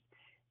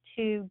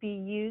to be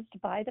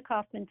used by the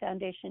Kauffman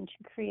Foundation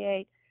to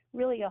create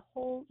really a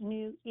whole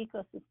new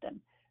ecosystem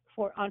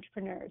for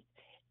entrepreneurs.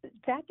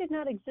 That did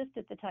not exist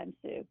at the time,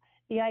 Sue.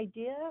 The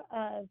idea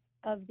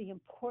of the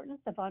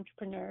importance of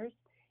entrepreneurs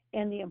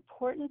and the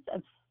importance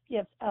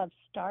of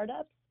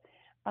startups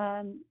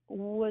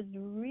was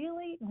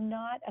really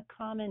not a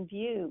common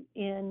view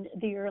in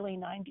the early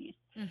 90s.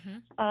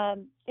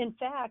 In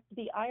fact,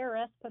 the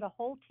IRS put a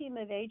whole team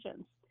of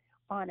agents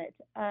on it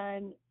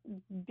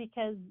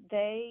because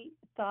they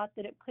thought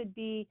that it could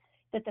be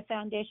that the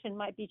foundation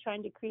might be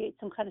trying to create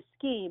some kind of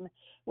scheme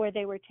where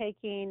they were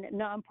taking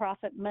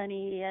nonprofit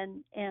money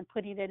and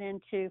putting it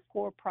into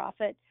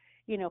for-profit,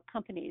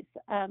 companies.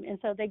 And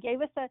so they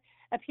gave us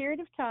a period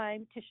of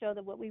time to show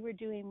that what we were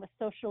doing was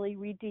socially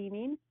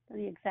redeeming,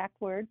 the exact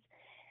words.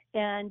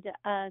 And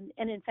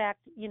in fact,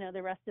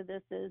 the rest of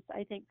this is,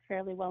 I think,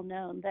 fairly well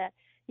known that,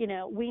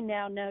 we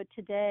now know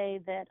today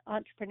that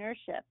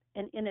entrepreneurship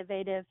and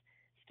innovative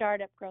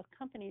startup growth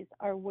companies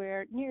are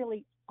where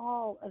nearly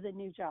all of the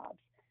new jobs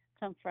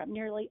come from.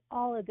 Nearly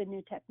all of the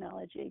new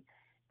technology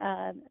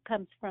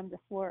comes from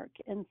this work.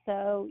 And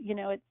so,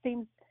 it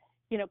seems,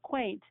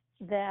 quaint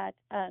that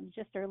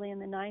just early in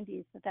the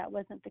 90s that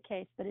wasn't the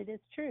case, but it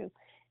is true.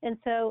 And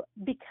so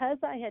because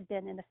I had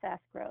been in a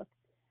fast growth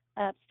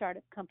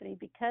startup company,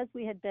 because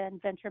we had been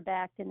venture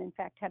backed and in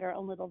fact had our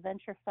own little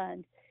venture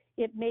fund,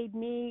 it made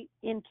me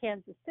in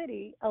Kansas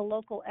City a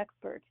local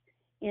expert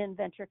in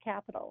venture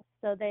capital.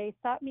 So they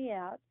sought me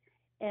out,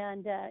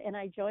 and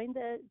I joined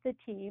the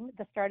team,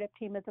 the startup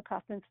team of the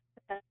Kauffman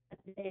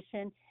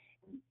Foundation,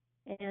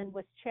 and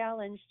was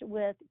challenged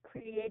with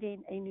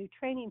creating a new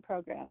training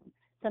program,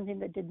 something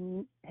that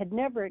had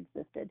never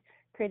existed,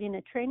 creating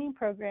a training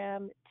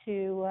program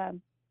to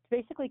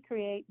basically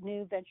create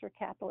new venture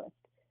capitalists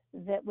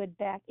that would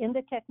back, in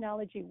the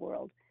technology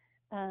world,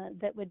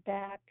 that would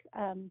back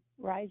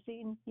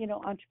rising,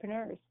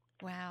 entrepreneurs.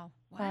 Wow.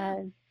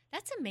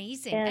 That's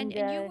amazing. And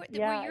were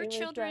your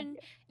children,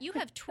 you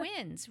have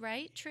twins,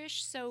 right,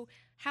 Trish? So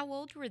how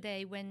old were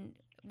they when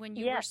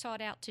you were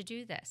sought out to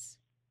do this?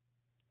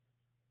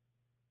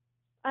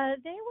 I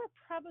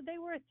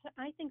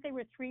think they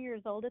were 3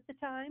 years old at the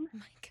time. Oh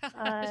my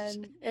gosh.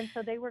 And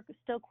so they were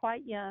still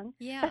quite young.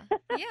 Yeah.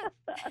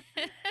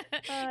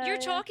 You're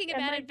talking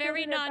about it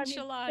very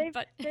nonchalant,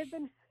 but they've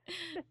been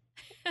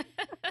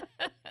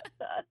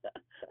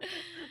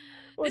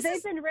well,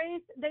 they've been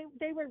raised.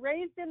 They were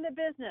raised in the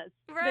business.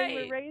 Right.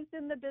 They were raised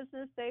in the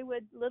business.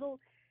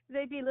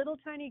 They'd be little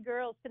tiny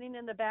girls sitting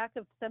in the back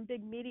of some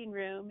big meeting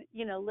room,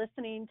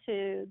 listening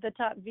to the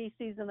top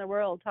VCs in the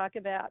world talk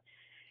about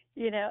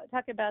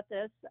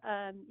this,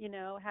 how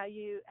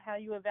you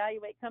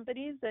evaluate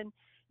companies, and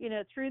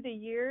through the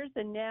years,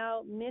 and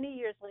now many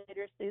years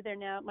later, Sue,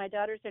 my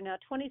daughters are now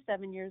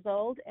 27 years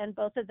old, and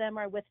both of them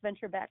are with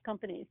venture-backed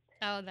companies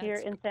here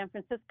in San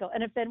Francisco,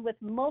 and have been with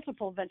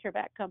multiple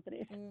venture-backed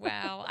companies.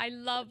 Wow, I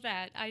love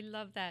that.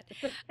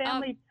 It's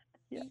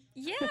a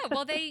Yeah,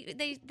 well,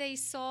 they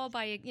saw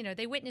by,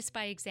 they witnessed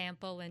by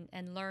example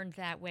and learned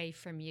that way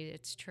from you.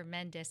 It's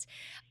tremendous.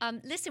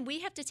 Listen,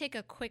 we have to take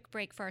a quick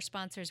break for our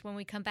sponsors. When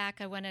we come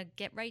back, I want to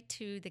get right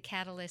to the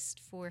catalyst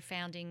for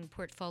founding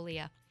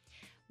Portfolia.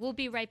 We'll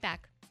be right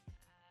back.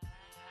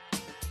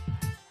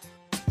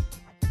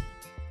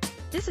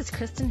 This is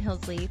Kristen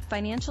Hillsley,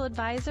 financial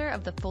advisor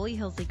of the Foley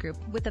Hillsley Group,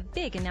 with a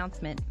big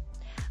announcement.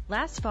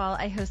 Last fall,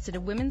 I hosted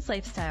a women's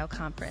lifestyle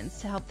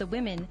conference to help the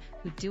women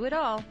who do it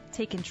all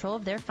take control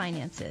of their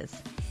finances.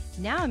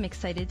 Now I'm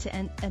excited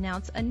to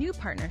announce a new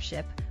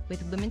partnership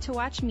with Women to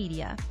Watch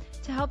Media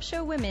to help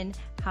show women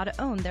how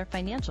to own their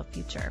financial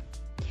future.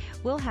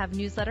 We'll have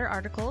newsletter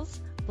articles,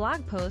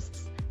 blog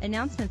posts,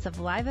 announcements of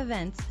live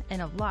events,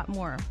 and a lot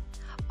more.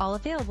 All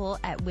available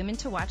at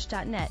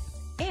womentowatch.net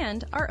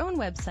and our own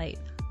website,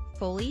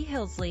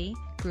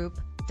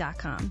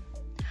 FoleyHillsleyGroup.com.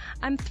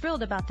 I'm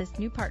thrilled about this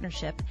new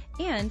partnership,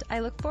 and I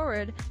look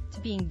forward to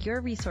being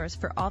your resource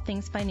for all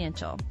things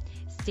financial.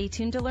 Stay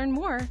tuned to learn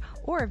more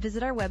or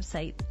visit our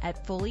website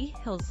at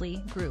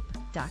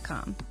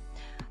FoleyHillsleyGroup.com.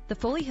 The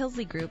Foley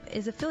Hillsley Group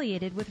is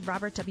affiliated with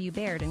Robert W.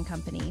 Baird &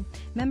 Company,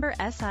 member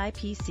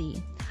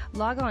SIPC.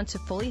 Log on to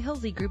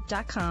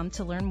FoleyHillsleyGroup.com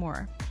to learn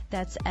more.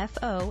 That's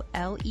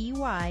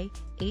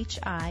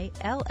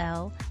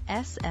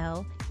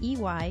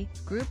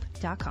FoleyHillsley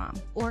Group.com,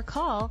 or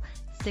call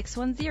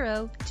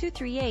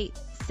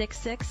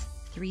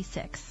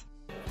 610-238-6636.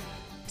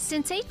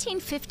 Since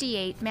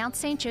 1858, Mount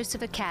St.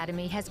 Joseph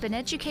Academy has been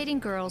educating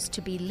girls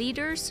to be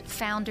leaders,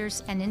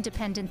 founders, and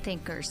independent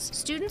thinkers.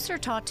 Students are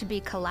taught to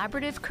be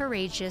collaborative,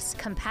 courageous,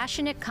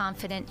 compassionate,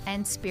 confident,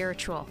 and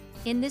spiritual.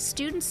 In this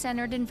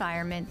student-centered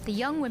environment, the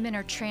young women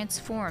are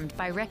transformed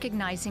by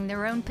recognizing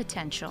their own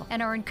potential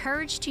and are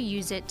encouraged to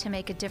use it to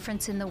make a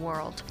difference in the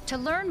world. To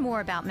learn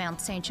more about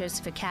Mount St.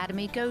 Joseph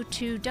Academy, go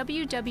to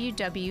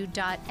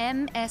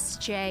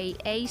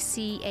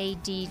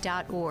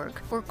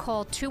www.msjacad.org or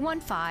call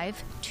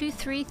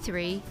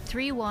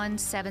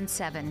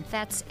 215-233-3177.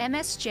 That's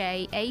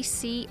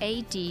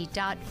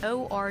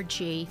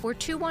msjacad.org or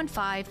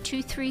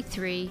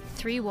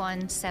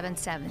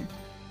 215-233-3177.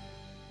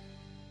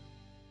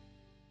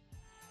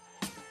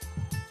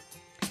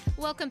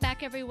 Welcome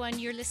back, everyone.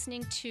 You're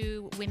listening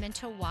to Women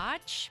to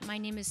Watch. My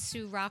name is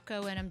Sue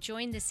Rocco, and I'm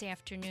joined this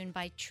afternoon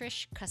by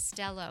Trish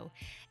Costello.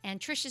 And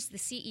Trish is the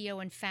CEO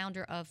and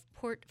founder of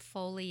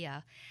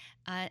Portfolia.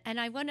 And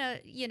I want to,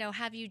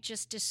 have you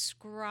just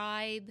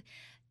describe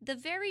the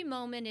very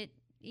moment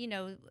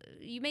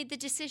you made the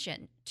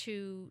decision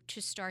to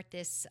start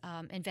this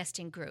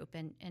investing group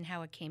and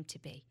how it came to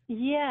be.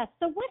 Yeah.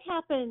 So what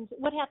happened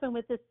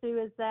with this, Sue,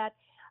 is that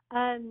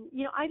I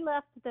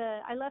left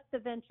the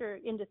venture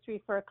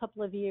industry for a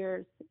couple of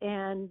years,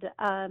 and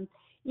had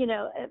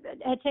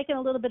taken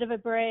a little bit of a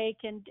break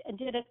and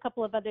did a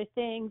couple of other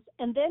things,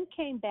 and then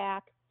came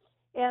back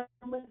and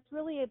was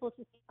really able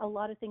to see a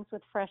lot of things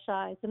with fresh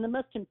eyes. And the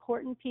most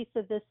important piece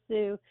of this,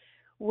 Sue,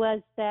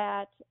 was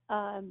that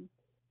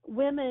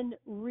women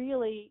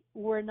really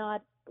were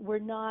not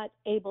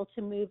able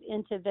to move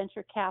into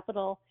venture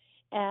capital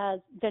as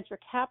venture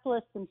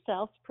capitalists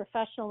themselves,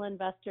 professional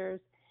investors.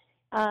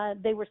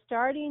 They were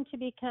starting to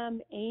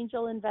become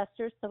angel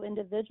investors, so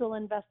individual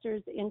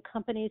investors in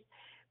companies,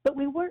 but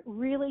we weren't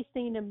really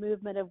seeing a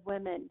movement of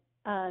women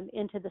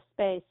into the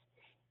space.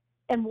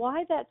 And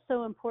why that's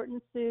so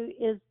important, Sue,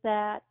 is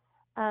that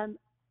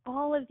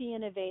all of the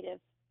innovative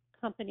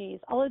companies,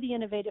 all of the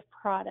innovative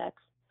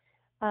products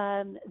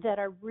that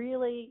are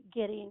really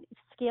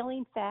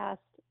scaling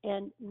fast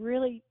and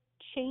really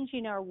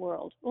changing our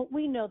world. Well,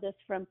 we know this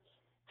from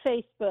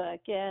Facebook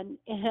and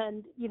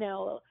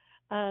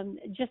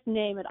just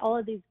name it, all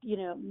of these,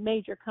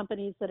 major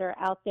companies that are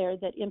out there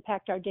that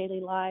impact our daily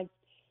lives,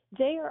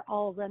 they are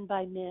all run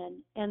by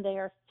men and they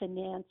are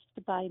financed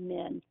by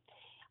men.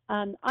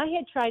 I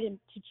had tried to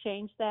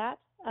change that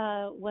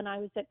when I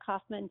was at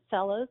Kauffman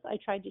Fellows. I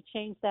tried to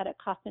change that at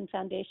Kauffman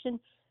Foundation,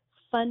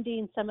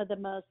 funding some of the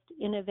most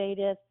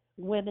innovative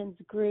women's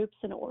groups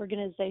and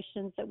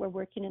organizations that were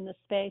working in the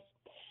space.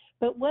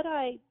 But what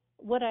I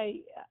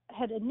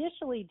had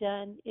initially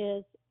done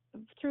is,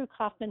 through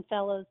Kauffman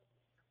Fellows,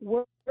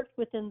 worked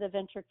within the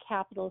venture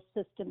capital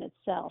system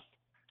itself.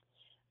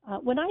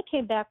 When I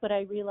came back, what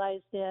I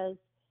realized is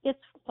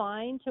it's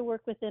fine to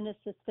work within a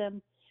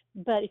system,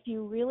 but if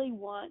you really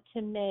want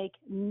to make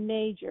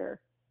major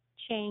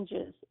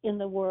changes in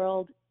the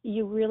world,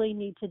 you really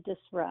need to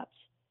disrupt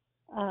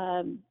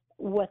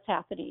what's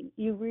happening.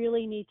 You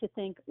really need to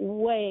think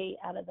way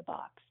out of the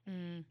box.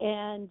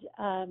 And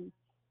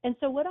so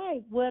so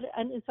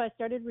I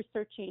started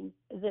researching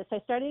this. I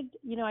started,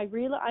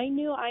 I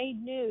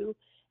knew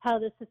how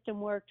the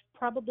system worked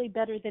probably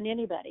better than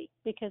anybody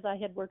because I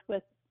had worked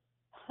with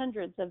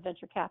hundreds of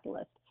venture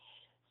capitalists.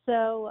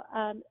 So,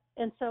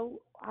 and so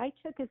I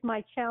took as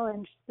my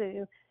challenge,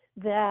 Sue,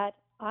 that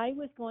I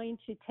was going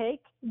to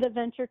take the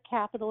venture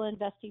capital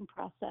investing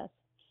process.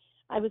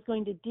 I was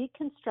going to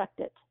deconstruct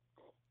it.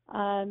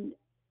 And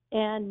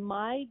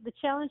the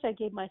challenge I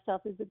gave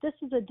myself is that this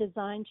is a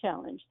design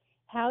challenge.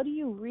 How do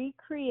you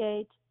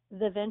recreate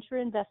the venture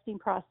investing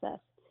process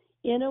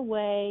in a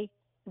way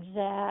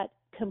that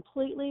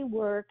completely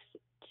works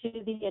to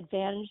the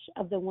advantage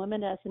of the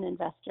woman as an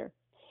investor.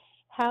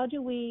 How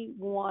do we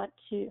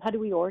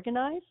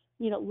organize?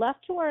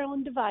 Left to our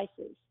own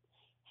devices,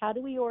 how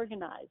do we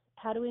organize?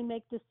 How do we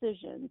make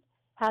decisions?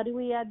 How do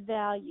we add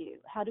value?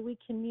 How do we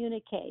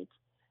communicate?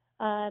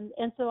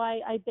 And so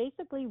I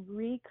basically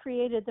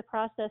recreated the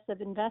process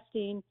of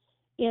investing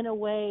in a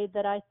way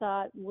that I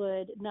thought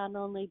would not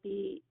only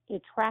be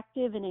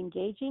attractive and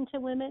engaging to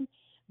women,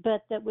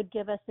 but that would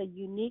give us a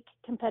unique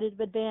competitive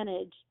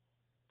advantage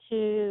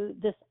to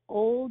this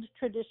old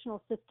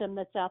traditional system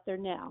that's out there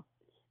now,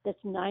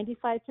 that's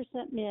 95%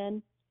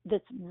 men,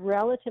 that's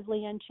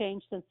relatively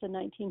unchanged since the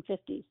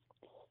 1950s.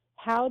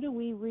 How do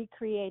we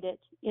recreate it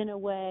in a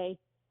way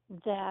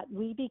that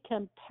we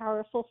become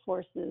powerful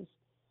forces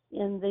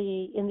in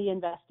the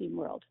investing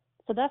world?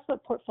 So that's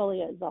what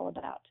Portfolio is all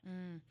about.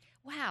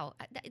 Wow,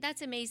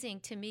 that's amazing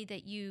to me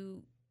that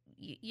you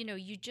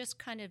just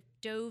kind of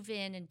dove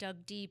in and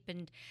dug deep,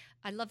 and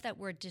I love that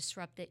word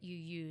disrupt that you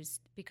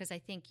used, because I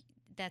think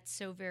that's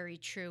so very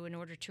true. In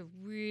order to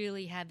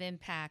really have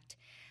impact,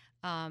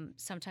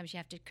 sometimes you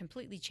have to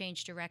completely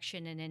change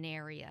direction in an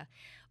area.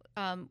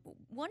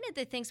 One of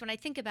the things when I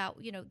think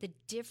about, the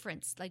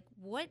difference, like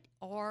what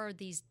are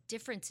these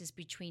differences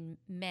between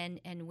men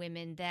and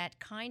women that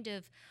kind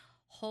of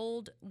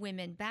hold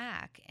women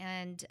back?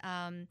 And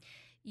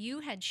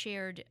you had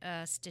shared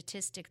a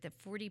statistic that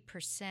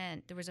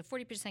there was a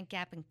 40%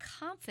 gap in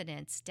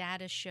confidence,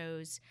 data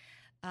shows,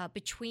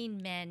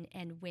 between men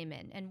and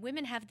women. And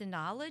women have the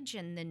knowledge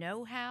and the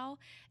know-how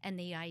and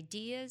the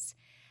ideas.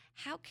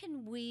 How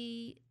can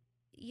we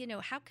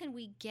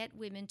get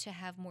women to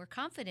have more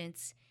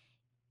confidence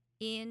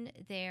in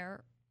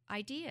their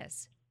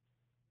ideas?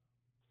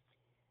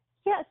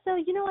 Yeah, so,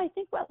 I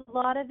think what a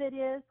lot of it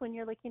is when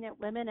you're looking at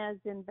women as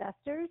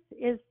investors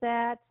is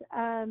that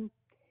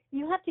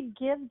you have to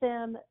give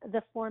them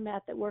the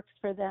format that works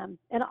for them.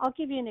 And I'll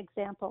give you an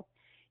example.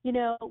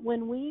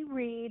 When we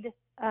read,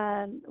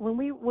 when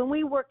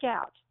we work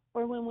out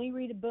or when we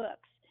read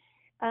books,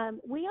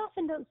 we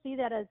often don't see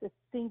that as a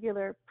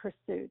singular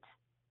pursuit.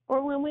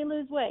 Or when we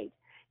lose weight,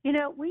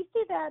 we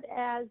see that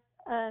as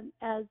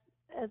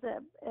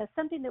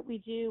something that we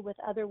do with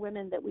other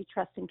women that we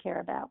trust and care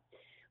about.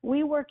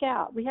 We work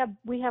out. We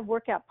have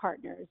workout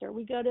partners, or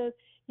we go to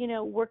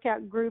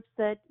workout groups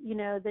that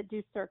that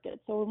do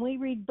circuits. So when we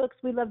read books,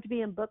 we love to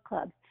be in book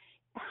clubs.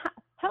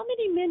 How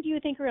many men do you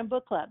think are in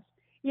book clubs?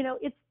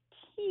 It's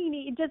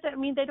teeny. It doesn't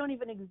mean they don't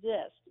even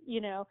exist.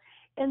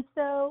 And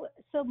so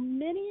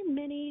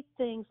many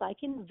things like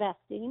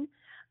investing,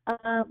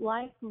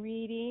 like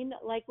reading,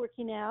 like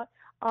working out,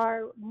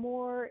 are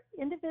more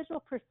individual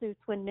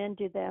pursuits when men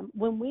do them.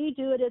 When we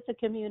do it as a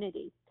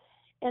community,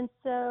 and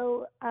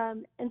so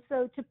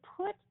to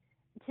put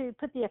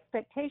the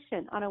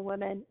expectation on a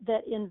woman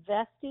that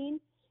investing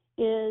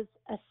is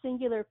a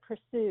singular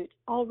pursuit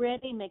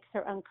already makes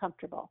her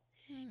uncomfortable.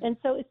 And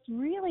so it's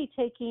really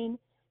taking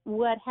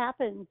what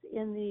happens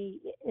in the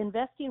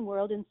investing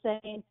world and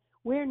saying,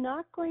 we're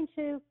not going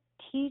to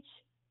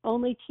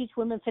only teach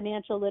women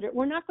financial literacy.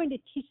 We're not going to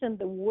teach them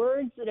the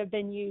words that have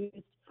been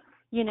used,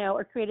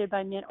 or created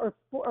by men,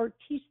 or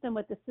teach them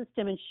what the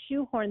system and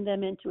shoehorn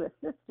them into a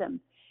system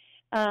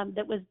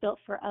that was built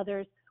for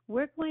others.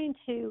 We're going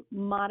to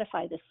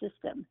modify the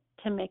system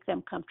to make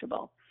them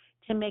comfortable,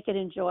 to make it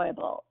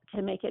enjoyable,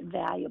 to make it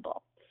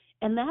valuable.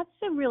 And that's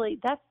the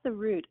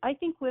root. I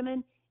think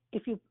women,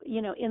 if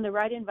in the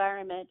right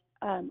environment,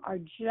 are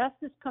just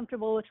as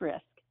comfortable with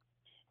risk.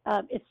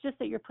 It's just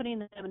that you're putting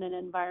them in an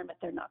environment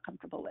they're not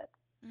comfortable with.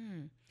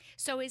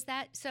 So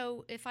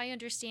if I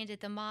understand it,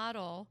 the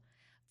model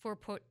for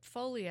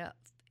Portfolio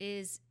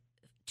is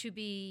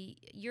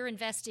you're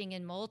investing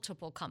in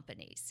multiple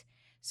companies.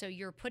 So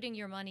you're putting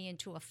your money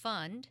into a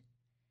fund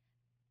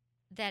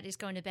that is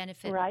going to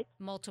benefit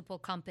multiple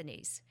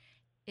companies.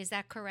 Is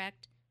that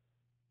correct?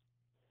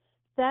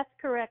 That's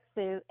correct,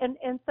 Sue.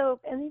 And so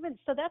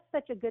that's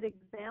such a good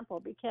example,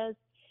 because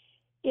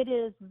it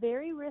is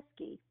very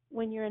risky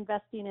when you're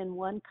investing in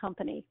one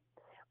company,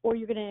 or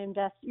you're going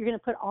to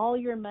put all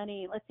your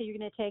money, let's say you're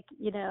going to take,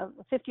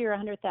 50 or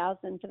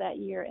 100,000 for that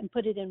year and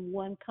put it in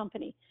one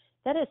company.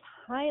 That is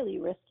highly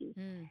risky.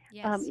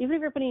 Yes. Even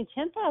if you're putting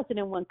 10,000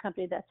 in one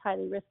company, that's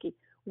highly risky.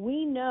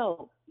 We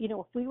know,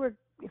 if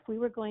we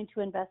were going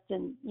to invest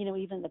in,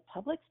 even the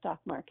public stock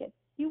market,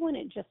 you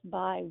wouldn't just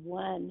buy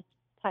one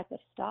type of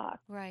stock.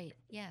 Right.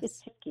 Yes.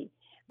 It's tricky.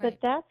 Right.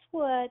 But that's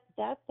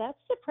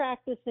the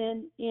practice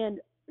in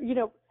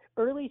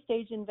early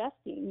stage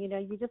investing.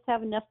 You just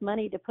have enough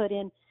money to put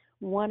in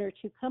one or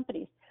two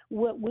companies.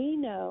 What we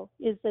know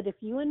is that if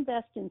you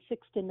invest in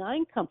 6 to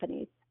 9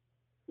 companies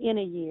in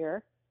a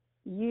year,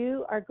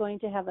 you are going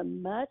to have a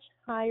much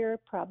higher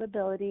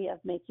probability of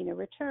making a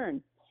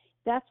return.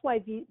 That's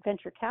why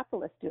venture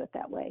capitalists do it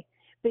that way.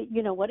 But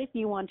what if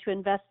you want to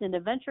invest in a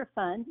venture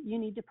fund? You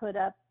need to put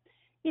up,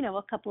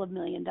 a couple of $1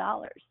 million.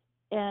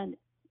 And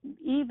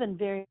even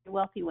very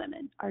wealthy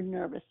women are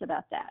nervous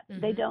about that.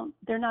 Mm-hmm.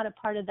 They're not a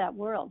part of that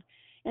world.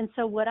 And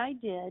so what I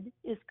did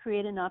is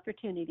create an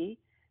opportunity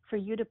for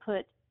you to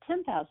put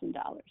 $10,000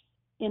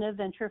 in a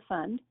venture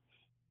fund,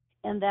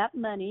 and that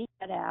money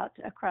spread out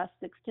across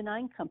 6 to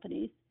 9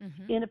 companies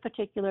in a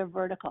particular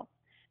vertical.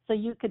 So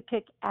you could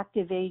pick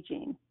active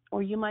aging,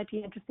 or you might be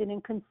interested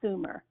in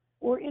consumer,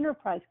 or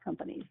enterprise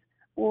companies,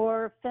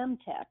 or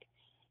femtech.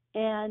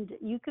 And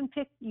you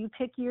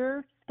pick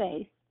your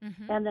space,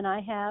 and then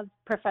I have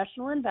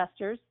professional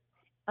investors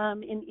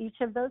in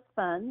each of those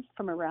funds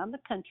from around the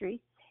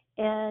country,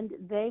 and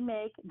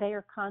they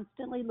are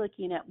constantly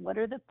looking at what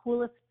are the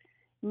coolest,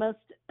 most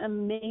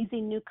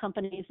amazing new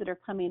companies that are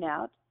coming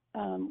out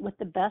with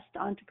the best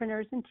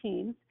entrepreneurs and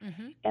teams,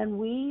 and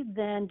we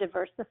then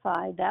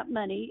diversify that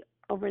money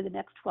over the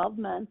next 12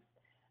 months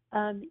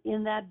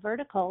in that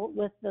vertical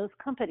with those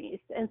companies.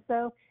 And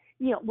so,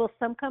 will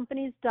some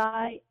companies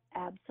die?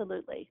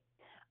 Absolutely.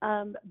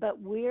 But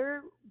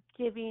we're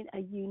giving a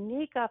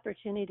unique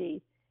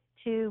opportunity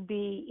to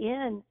be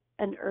in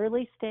an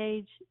early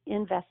stage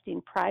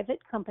investing private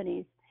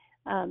companies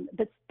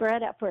that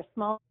spread out for a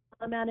small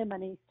amount of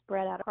money,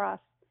 spread out across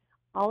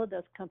all of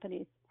those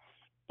companies,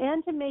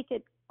 and to make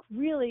it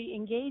really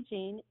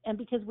engaging. And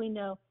because we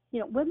know,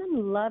 women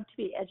love to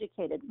be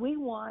educated. We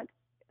want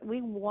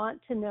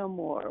to know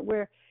more.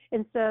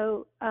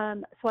 So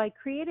I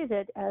created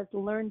it as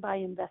Learn by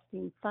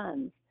Investing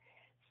funds.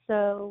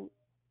 So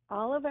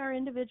all of our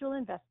individual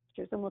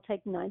investors, and we'll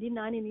take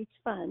 99 in each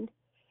fund,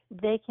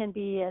 they can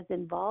be as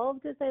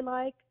involved as they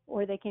like,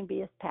 or they can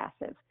be as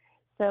passive.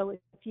 So if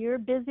you're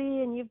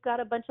busy and you've got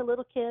a bunch of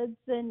little kids,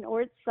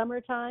 or it's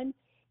summertime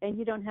and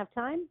you don't have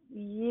time,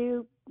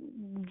 you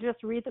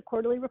just read the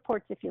quarterly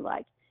reports if you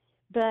like.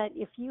 But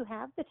if you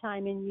have the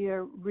time and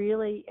you're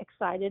really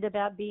excited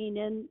about being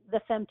in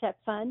the Femtech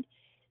Fund,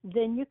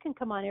 then you can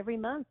come on every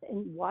month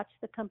and watch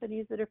the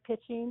companies that are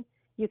pitching.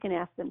 You can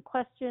ask them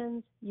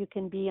questions. You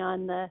can be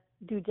on the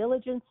due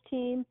diligence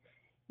team.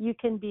 You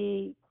can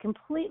be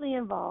completely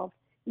involved.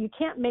 You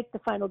can't make the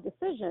final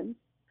decision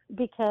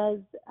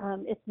because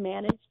it's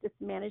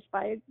managed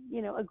by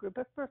a group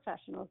of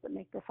professionals that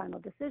make the final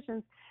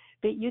decisions,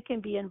 but you can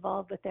be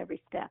involved with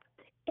every step,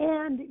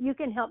 and you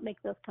can help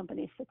make those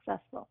companies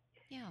successful.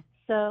 Yeah.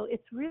 So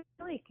it's really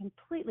a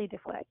completely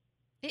different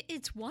way.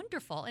 It's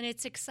wonderful, and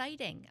it's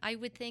exciting. I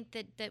would think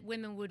that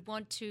women would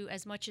want to,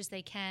 as much as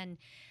they can,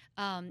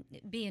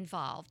 be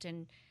involved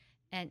and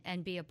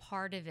be a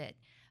part of it.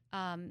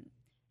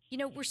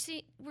 We're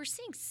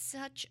seeing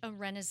such a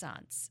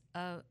renaissance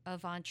of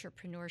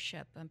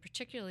entrepreneurship,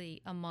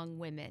 particularly among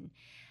women.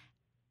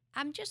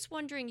 I'm just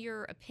wondering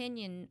your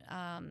opinion.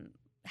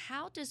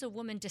 How does a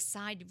woman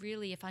decide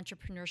really if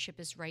entrepreneurship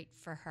is right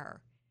for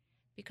her?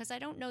 Because I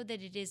don't know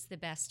that it is the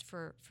best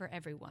for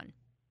everyone.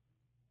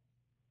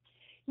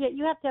 Yeah,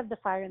 you have to have the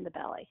fire in the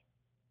belly.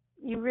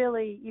 You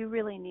really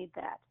need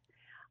that.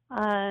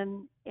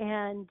 And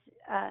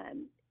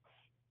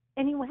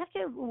you have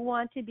to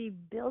want to be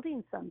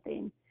building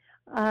something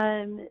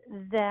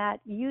that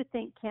you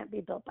think can't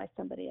be built by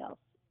somebody else,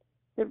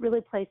 that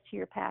really plays to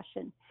your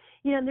passion.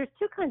 And there's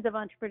two kinds of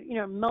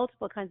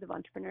multiple kinds of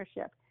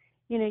entrepreneurship.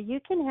 You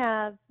can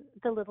have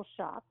the little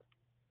shop,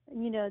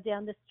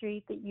 down the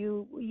street that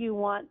you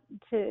want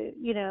to,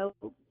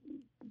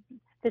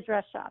 the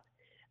dress shop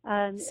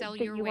sell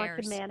that your you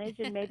wares. Want to manage,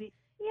 and maybe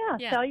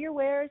sell your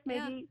wares,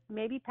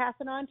 maybe pass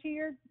it on to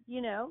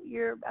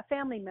your a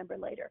family member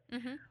later.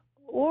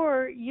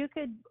 Or you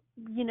could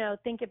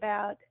think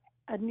about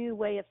a new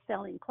way of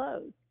selling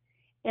clothes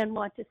and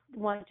want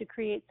to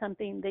create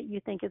something that you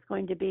think is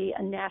going to be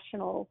a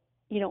national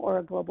or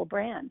a global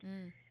brand.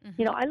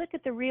 I look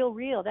at the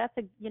Real. That's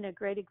a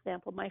great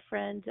example. My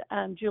friend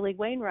Julie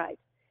Wainwright.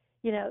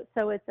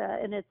 So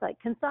it's like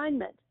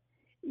consignment.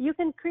 You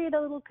can create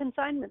a little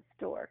consignment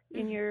store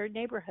in your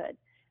neighborhood,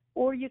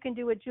 or you can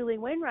do what Julie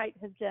Wainwright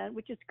has done,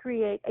 which is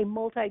create a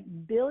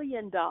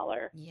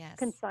multi-billion-dollar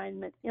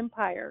consignment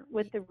empire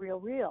with the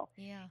Real.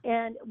 Yeah.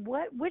 And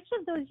which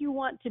of those you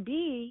want to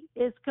be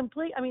is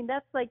complete. I mean,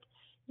 that's like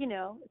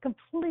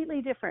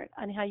completely different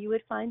on how you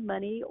would find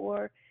money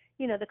or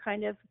the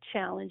kind of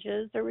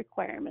challenges or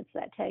requirements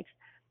that takes.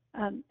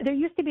 There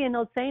used to be an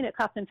old saying at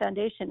Kauffman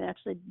Foundation,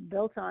 actually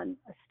built on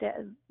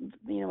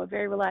a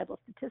very reliable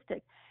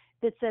statistic,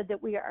 that said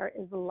that we are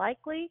as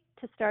likely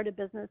to start a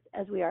business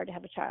as we are to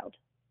have a child.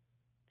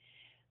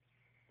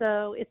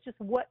 So it's just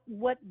what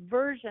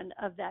version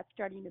of that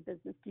starting a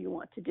business do you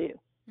want to do?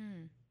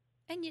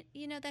 And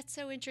that's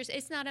so interesting.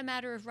 It's not a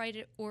matter of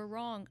right or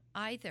wrong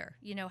either.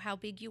 How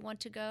big you want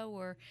to go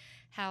or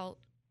how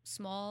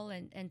small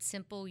and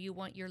simple you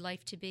want your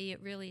life to be.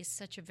 It really is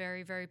such a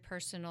very, very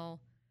personal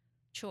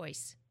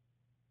choice.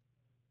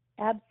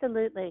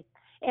 Absolutely.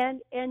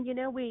 And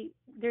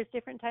there's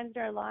different times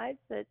in our lives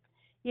that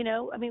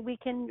we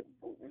can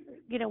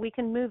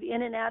move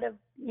in and out of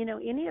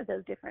any of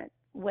those different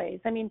ways.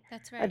 I mean,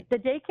 that's right. The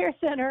daycare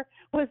center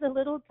was a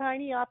little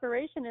tiny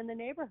operation in the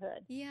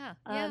neighborhood.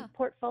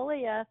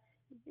 Portfolio.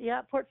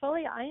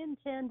 I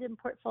intend in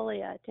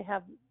Portfolio to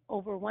have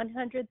over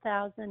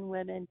 100,000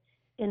 women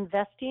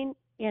investing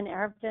in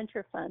our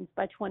venture funds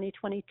by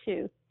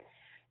 2022.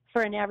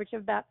 for an average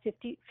of about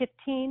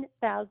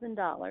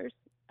 $15,000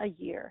 a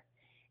year.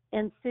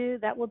 And Sue,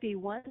 that will be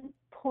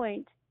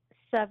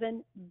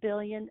 $1.7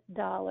 billion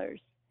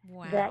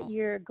that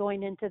year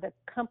going into the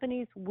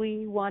companies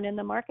we want in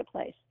the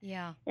marketplace.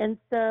 Yeah. And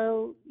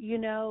so,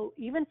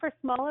 even for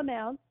small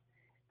amounts,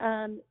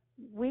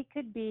 we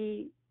could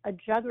be a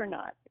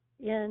juggernaut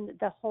in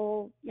the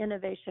whole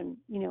innovation,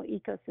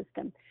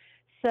 ecosystem.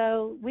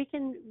 So we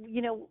can,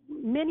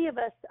 many of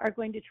us are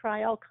going to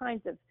try all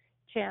kinds of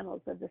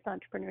channels of this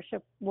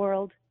entrepreneurship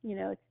world.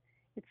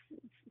 It's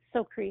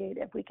so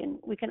creative. We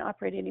can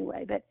operate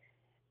anyway, but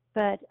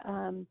that's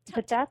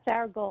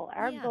our goal.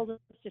 Our goal is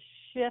to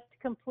shift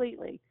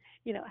completely,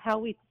 how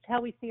we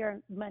see our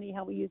money,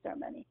 how we use our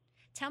money.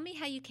 Tell me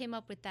how you came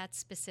up with that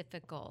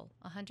specific goal,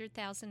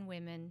 100,000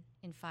 women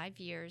in 5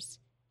 years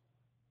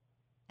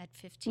at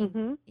 15.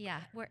 Mm-hmm.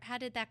 Yeah. How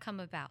did that come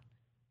about?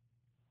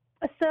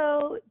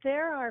 So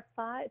there are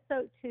 5.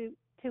 So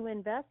to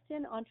invest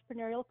in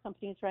entrepreneurial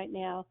companies right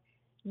now,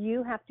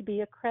 you have to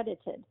be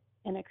accredited.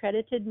 And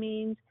accredited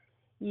means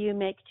you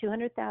make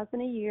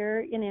 $200,000 a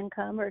year in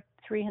income, or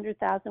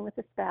 $300,000 with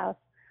a spouse,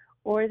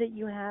 or that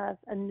you have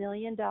 $1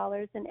 million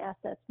in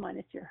assets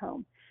minus your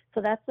home.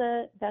 So that's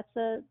a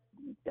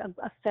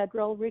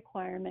federal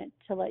requirement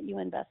to let you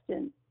invest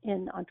in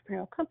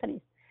entrepreneurial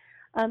companies.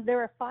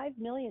 There are 5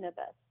 million of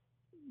us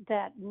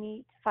that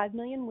meet 5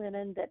 million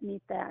women that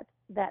meet that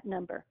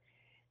number.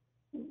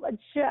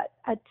 Just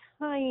a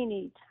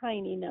tiny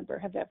number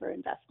have ever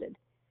invested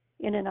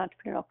in an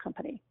entrepreneurial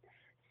company.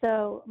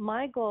 So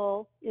my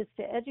goal is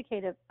to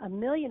educate a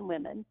million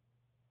women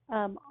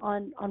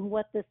on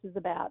what this is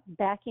about,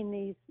 backing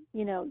these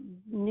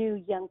new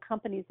young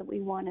companies that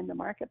we want in the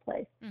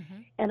marketplace.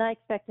 Mm-hmm. And I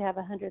expect to have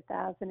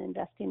 100,000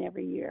 investing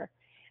every year.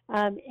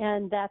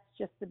 And that's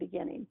just the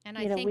beginning. And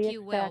I think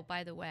you will,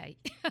 by the way.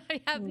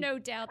 I have no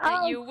doubt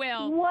that you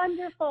will.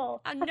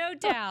 Wonderful. No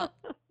doubt.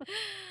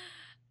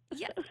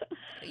 Yeah.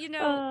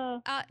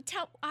 I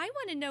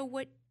want to know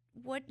what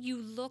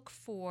you look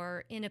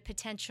for in a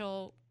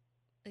potential,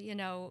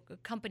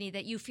 company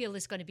that you feel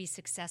is going to be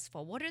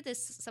successful. What are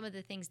some of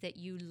the things that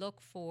you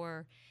look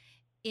for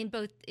in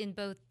both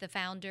the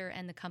founder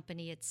and the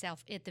company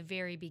itself at the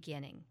very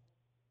beginning?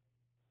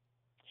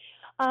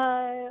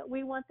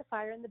 We want the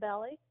fire in the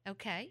belly.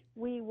 Okay.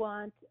 We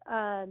want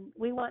to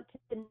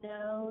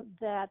know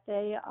that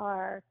they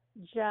are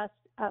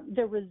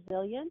they're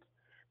resilient,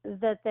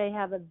 that they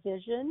have a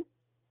vision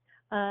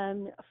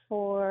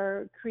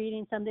for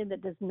creating something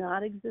that does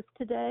not exist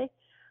today.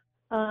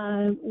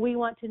 We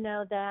want to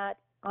know that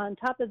on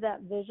top of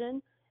that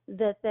vision,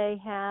 that they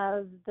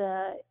have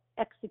the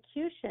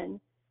execution,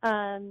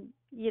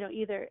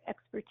 either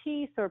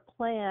expertise or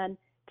plan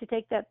to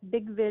take that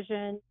big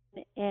vision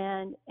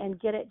and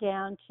get it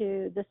down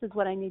to, this is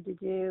what I need to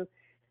do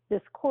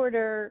this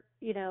quarter,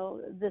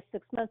 this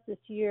 6 months, this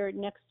year,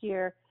 next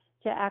year,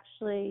 to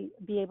actually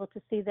be able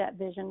to see that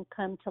vision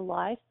come to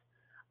life.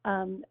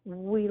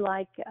 We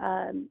like,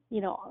 kind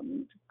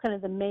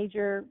of the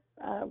major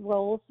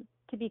roles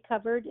to be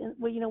covered,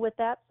 with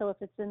that. So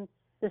if it's in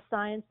the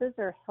sciences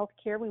or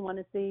healthcare, we want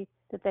to see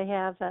that they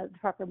have the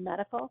proper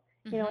medical,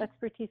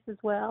 expertise as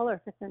well, or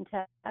if it's in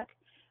tech,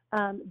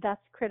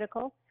 that's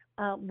critical.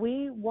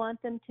 We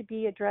want them to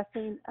be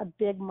addressing a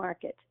big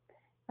market.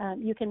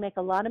 You can make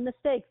a lot of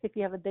mistakes if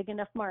you have a big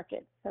enough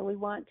market. So we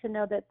want to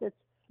know that it's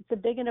a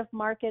big enough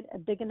market, a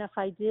big enough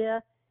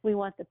idea. We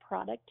want the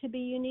product to be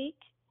unique.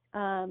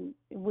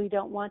 We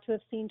don't want to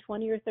have seen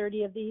 20 or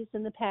 30 of these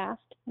in the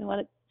past. We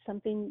want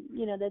something,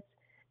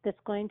 that's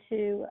going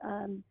to,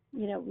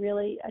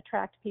 really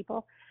attract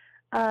people.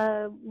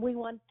 We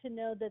want to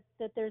know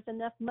that there's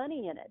enough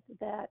money in it,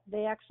 that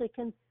they actually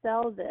can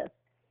sell this,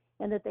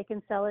 and that they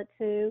can sell it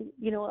to,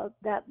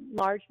 that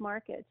large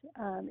market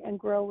and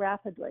grow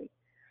rapidly.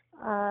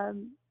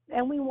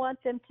 And we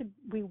want them to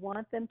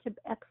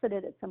exit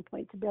it at some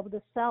point, to be able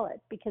to sell it,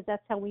 because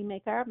that's how we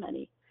make our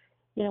money.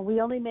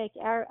 We only make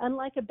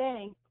unlike a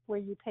bank where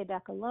you pay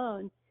back a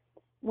loan,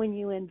 when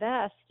you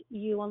invest,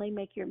 you only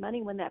make your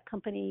money when that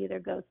company either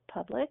goes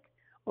public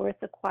or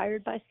it's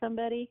acquired by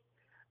somebody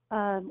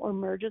or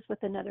merges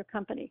with another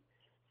company.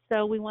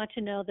 So we want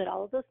to know that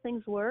all of those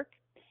things work.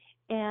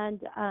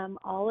 And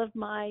all of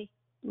my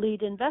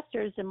lead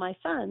investors in my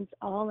funds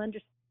all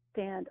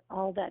understand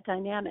all that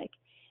dynamic.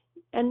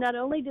 And not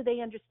only do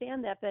they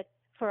understand that, but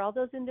for all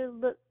those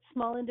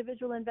small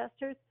individual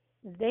investors,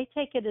 they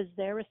take it as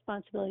their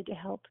responsibility to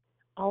help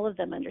all of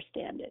them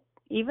understand it.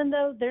 Even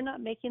though they're not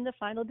making the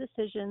final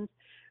decisions,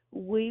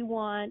 we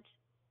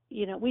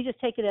just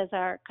take it as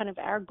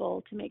our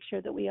goal to make sure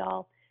that we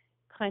all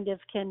kind of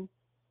can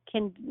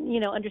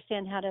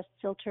understand how to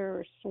filter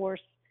or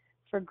source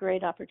for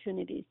great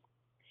opportunities.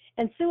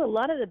 And Sue, a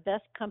lot of the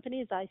best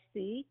companies I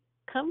see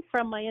come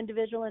from my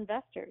individual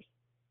investors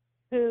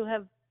who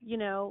have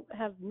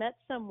met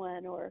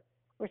someone or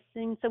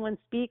seen someone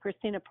speak or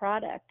seen a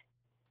product,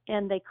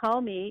 and they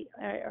call me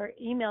or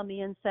email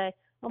me and say,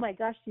 oh my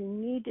gosh, you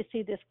need to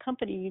see this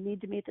company. You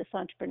need to meet this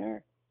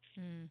entrepreneur.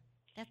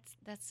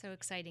 That's so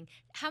exciting.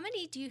 How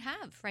many do you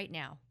have right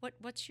now?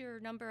 What's your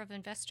number of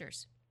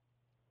investors?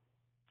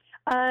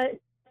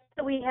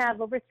 So we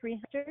have over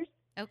 300.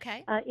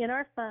 Okay. In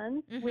our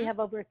funds. Mm-hmm. We have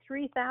over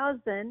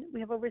 3,000. We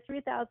have over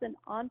 3,000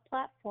 on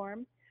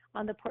platform,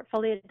 on the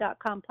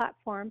Portfolio.com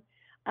platform,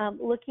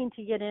 looking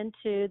to get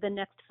into the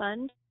next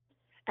fund,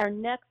 our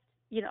next,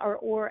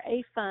 or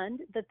a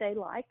fund that they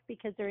like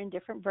because they're in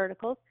different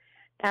verticals.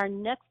 Our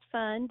next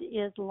fund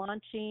is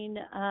launching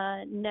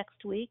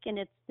next week, and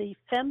it's the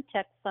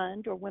Femtech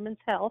Fund, or Women's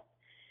Health,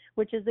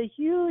 which is a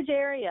huge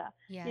area.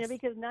 Yes.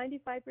 Because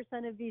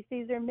 95% of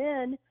VCs are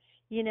men.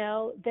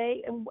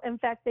 In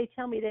fact, they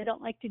tell me they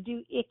don't like to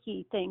do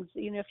icky things.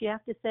 If you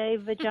have to say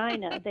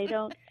vagina,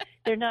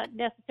 they're not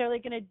necessarily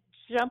going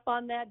to jump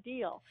on that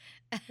deal.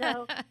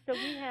 So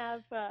we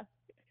have,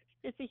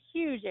 it's a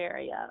huge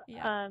area.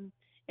 Yeah.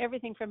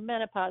 Everything from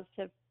menopause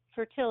to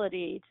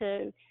fertility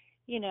to,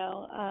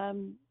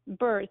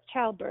 birth,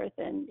 childbirth,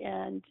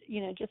 and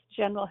just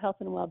general health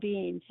and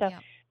well-being. So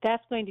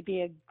that's going to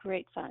be a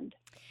great fund.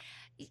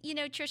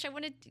 Trish, I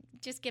want to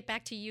just get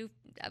back to you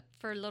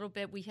for a little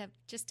bit. We have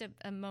just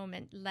a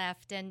moment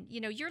left. And,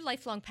 your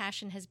lifelong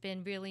passion has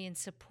been really in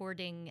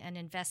supporting and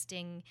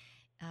investing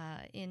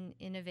in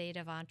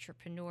innovative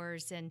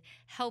entrepreneurs and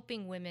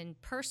helping women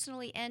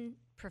personally and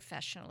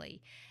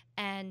professionally.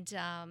 And,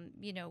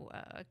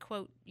 a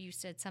quote, you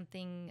said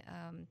something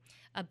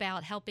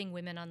about helping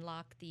women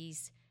unlock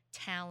these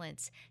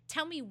talents.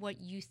 Tell me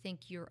what you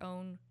think your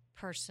own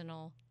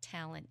personal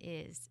talent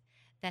is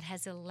that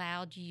has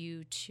allowed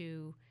you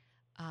to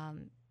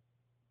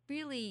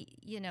really,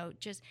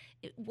 just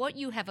what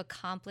you have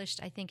accomplished,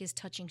 I think, is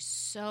touching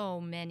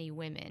so many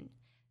women.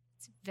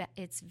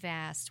 It's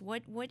vast.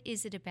 What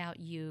is it about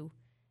you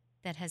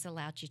that has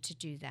allowed you to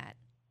do that?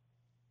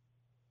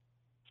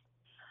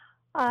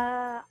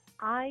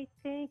 I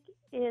think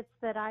it's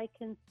that I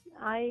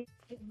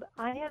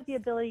have the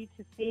ability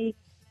to see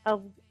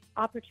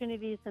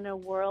opportunities in a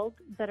world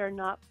that are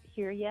not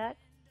here yet,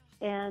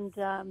 and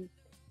I'm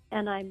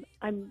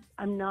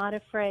not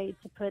afraid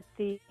to put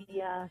the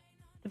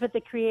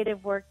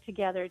creative work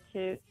together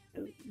to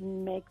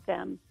make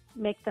them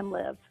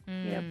live,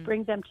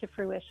 bring them to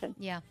fruition.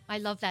 Yeah, I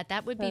love that.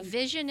 That would be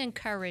vision and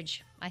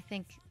courage. I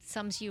think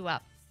sums you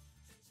up.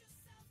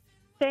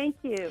 Thank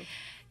you.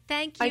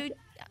 Thank you.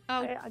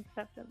 I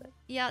accepted it.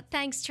 Yeah,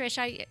 thanks,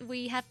 Trish.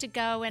 We have to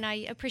go, and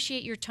I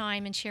appreciate your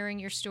time and sharing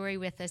your story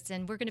with us,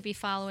 and we're going to be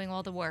following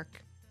all the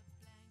work.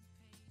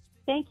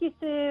 Thank you,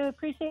 Sue.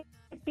 Appreciate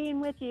being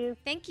with you.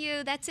 Thank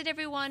you. That's it,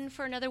 everyone,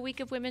 for another week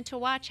of Women to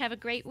Watch. Have a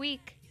great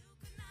week.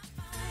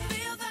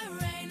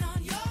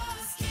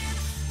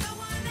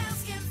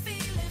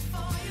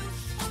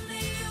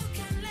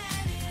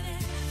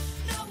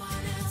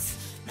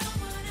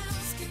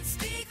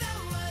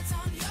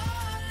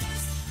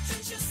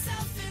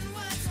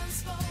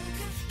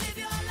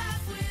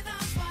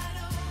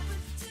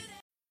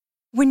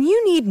 When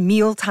you need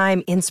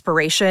mealtime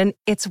inspiration,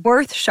 it's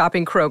worth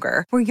shopping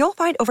Kroger, where you'll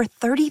find over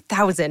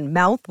 30,000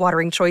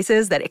 mouth-watering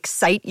choices that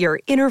excite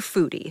your inner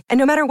foodie. And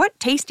no matter what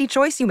tasty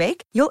choice you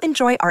make, you'll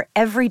enjoy our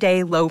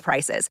everyday low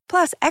prices,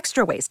 plus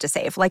extra ways to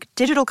save, like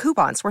digital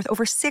coupons worth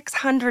over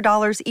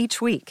 $600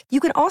 each week. You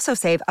can also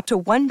save up to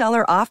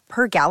 $1 off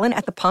per gallon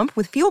at the pump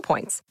with fuel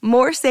points.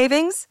 More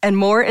savings and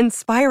more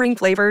inspiring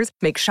flavors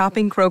make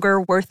shopping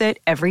Kroger worth it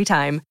every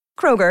time.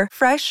 Kroger,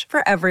 fresh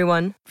for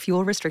everyone.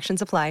 Fuel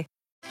restrictions apply.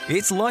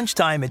 It's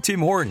lunchtime at Tim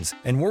Hortons,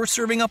 and we're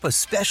serving up a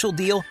special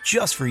deal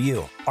just for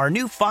you. Our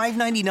new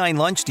 $5.99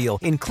 lunch deal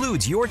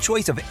includes your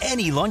choice of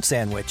any lunch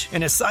sandwich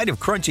and a side of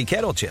crunchy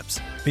kettle chips.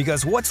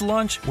 Because what's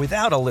lunch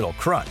without a little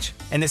crunch?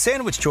 And the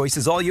sandwich choice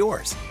is all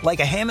yours, like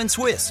a ham and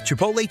Swiss,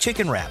 Chipotle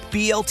chicken wrap,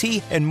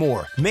 BLT, and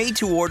more, made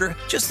to order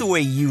just the way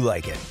you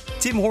like it.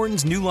 Tim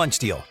Hortons' new lunch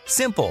deal.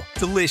 Simple,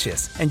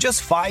 delicious, and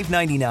just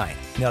 $5.99.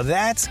 Now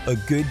that's a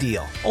good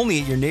deal.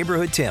 Only at your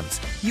neighborhood Tim's.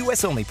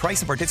 U.S. only.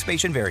 Price and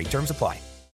participation vary. Terms apply.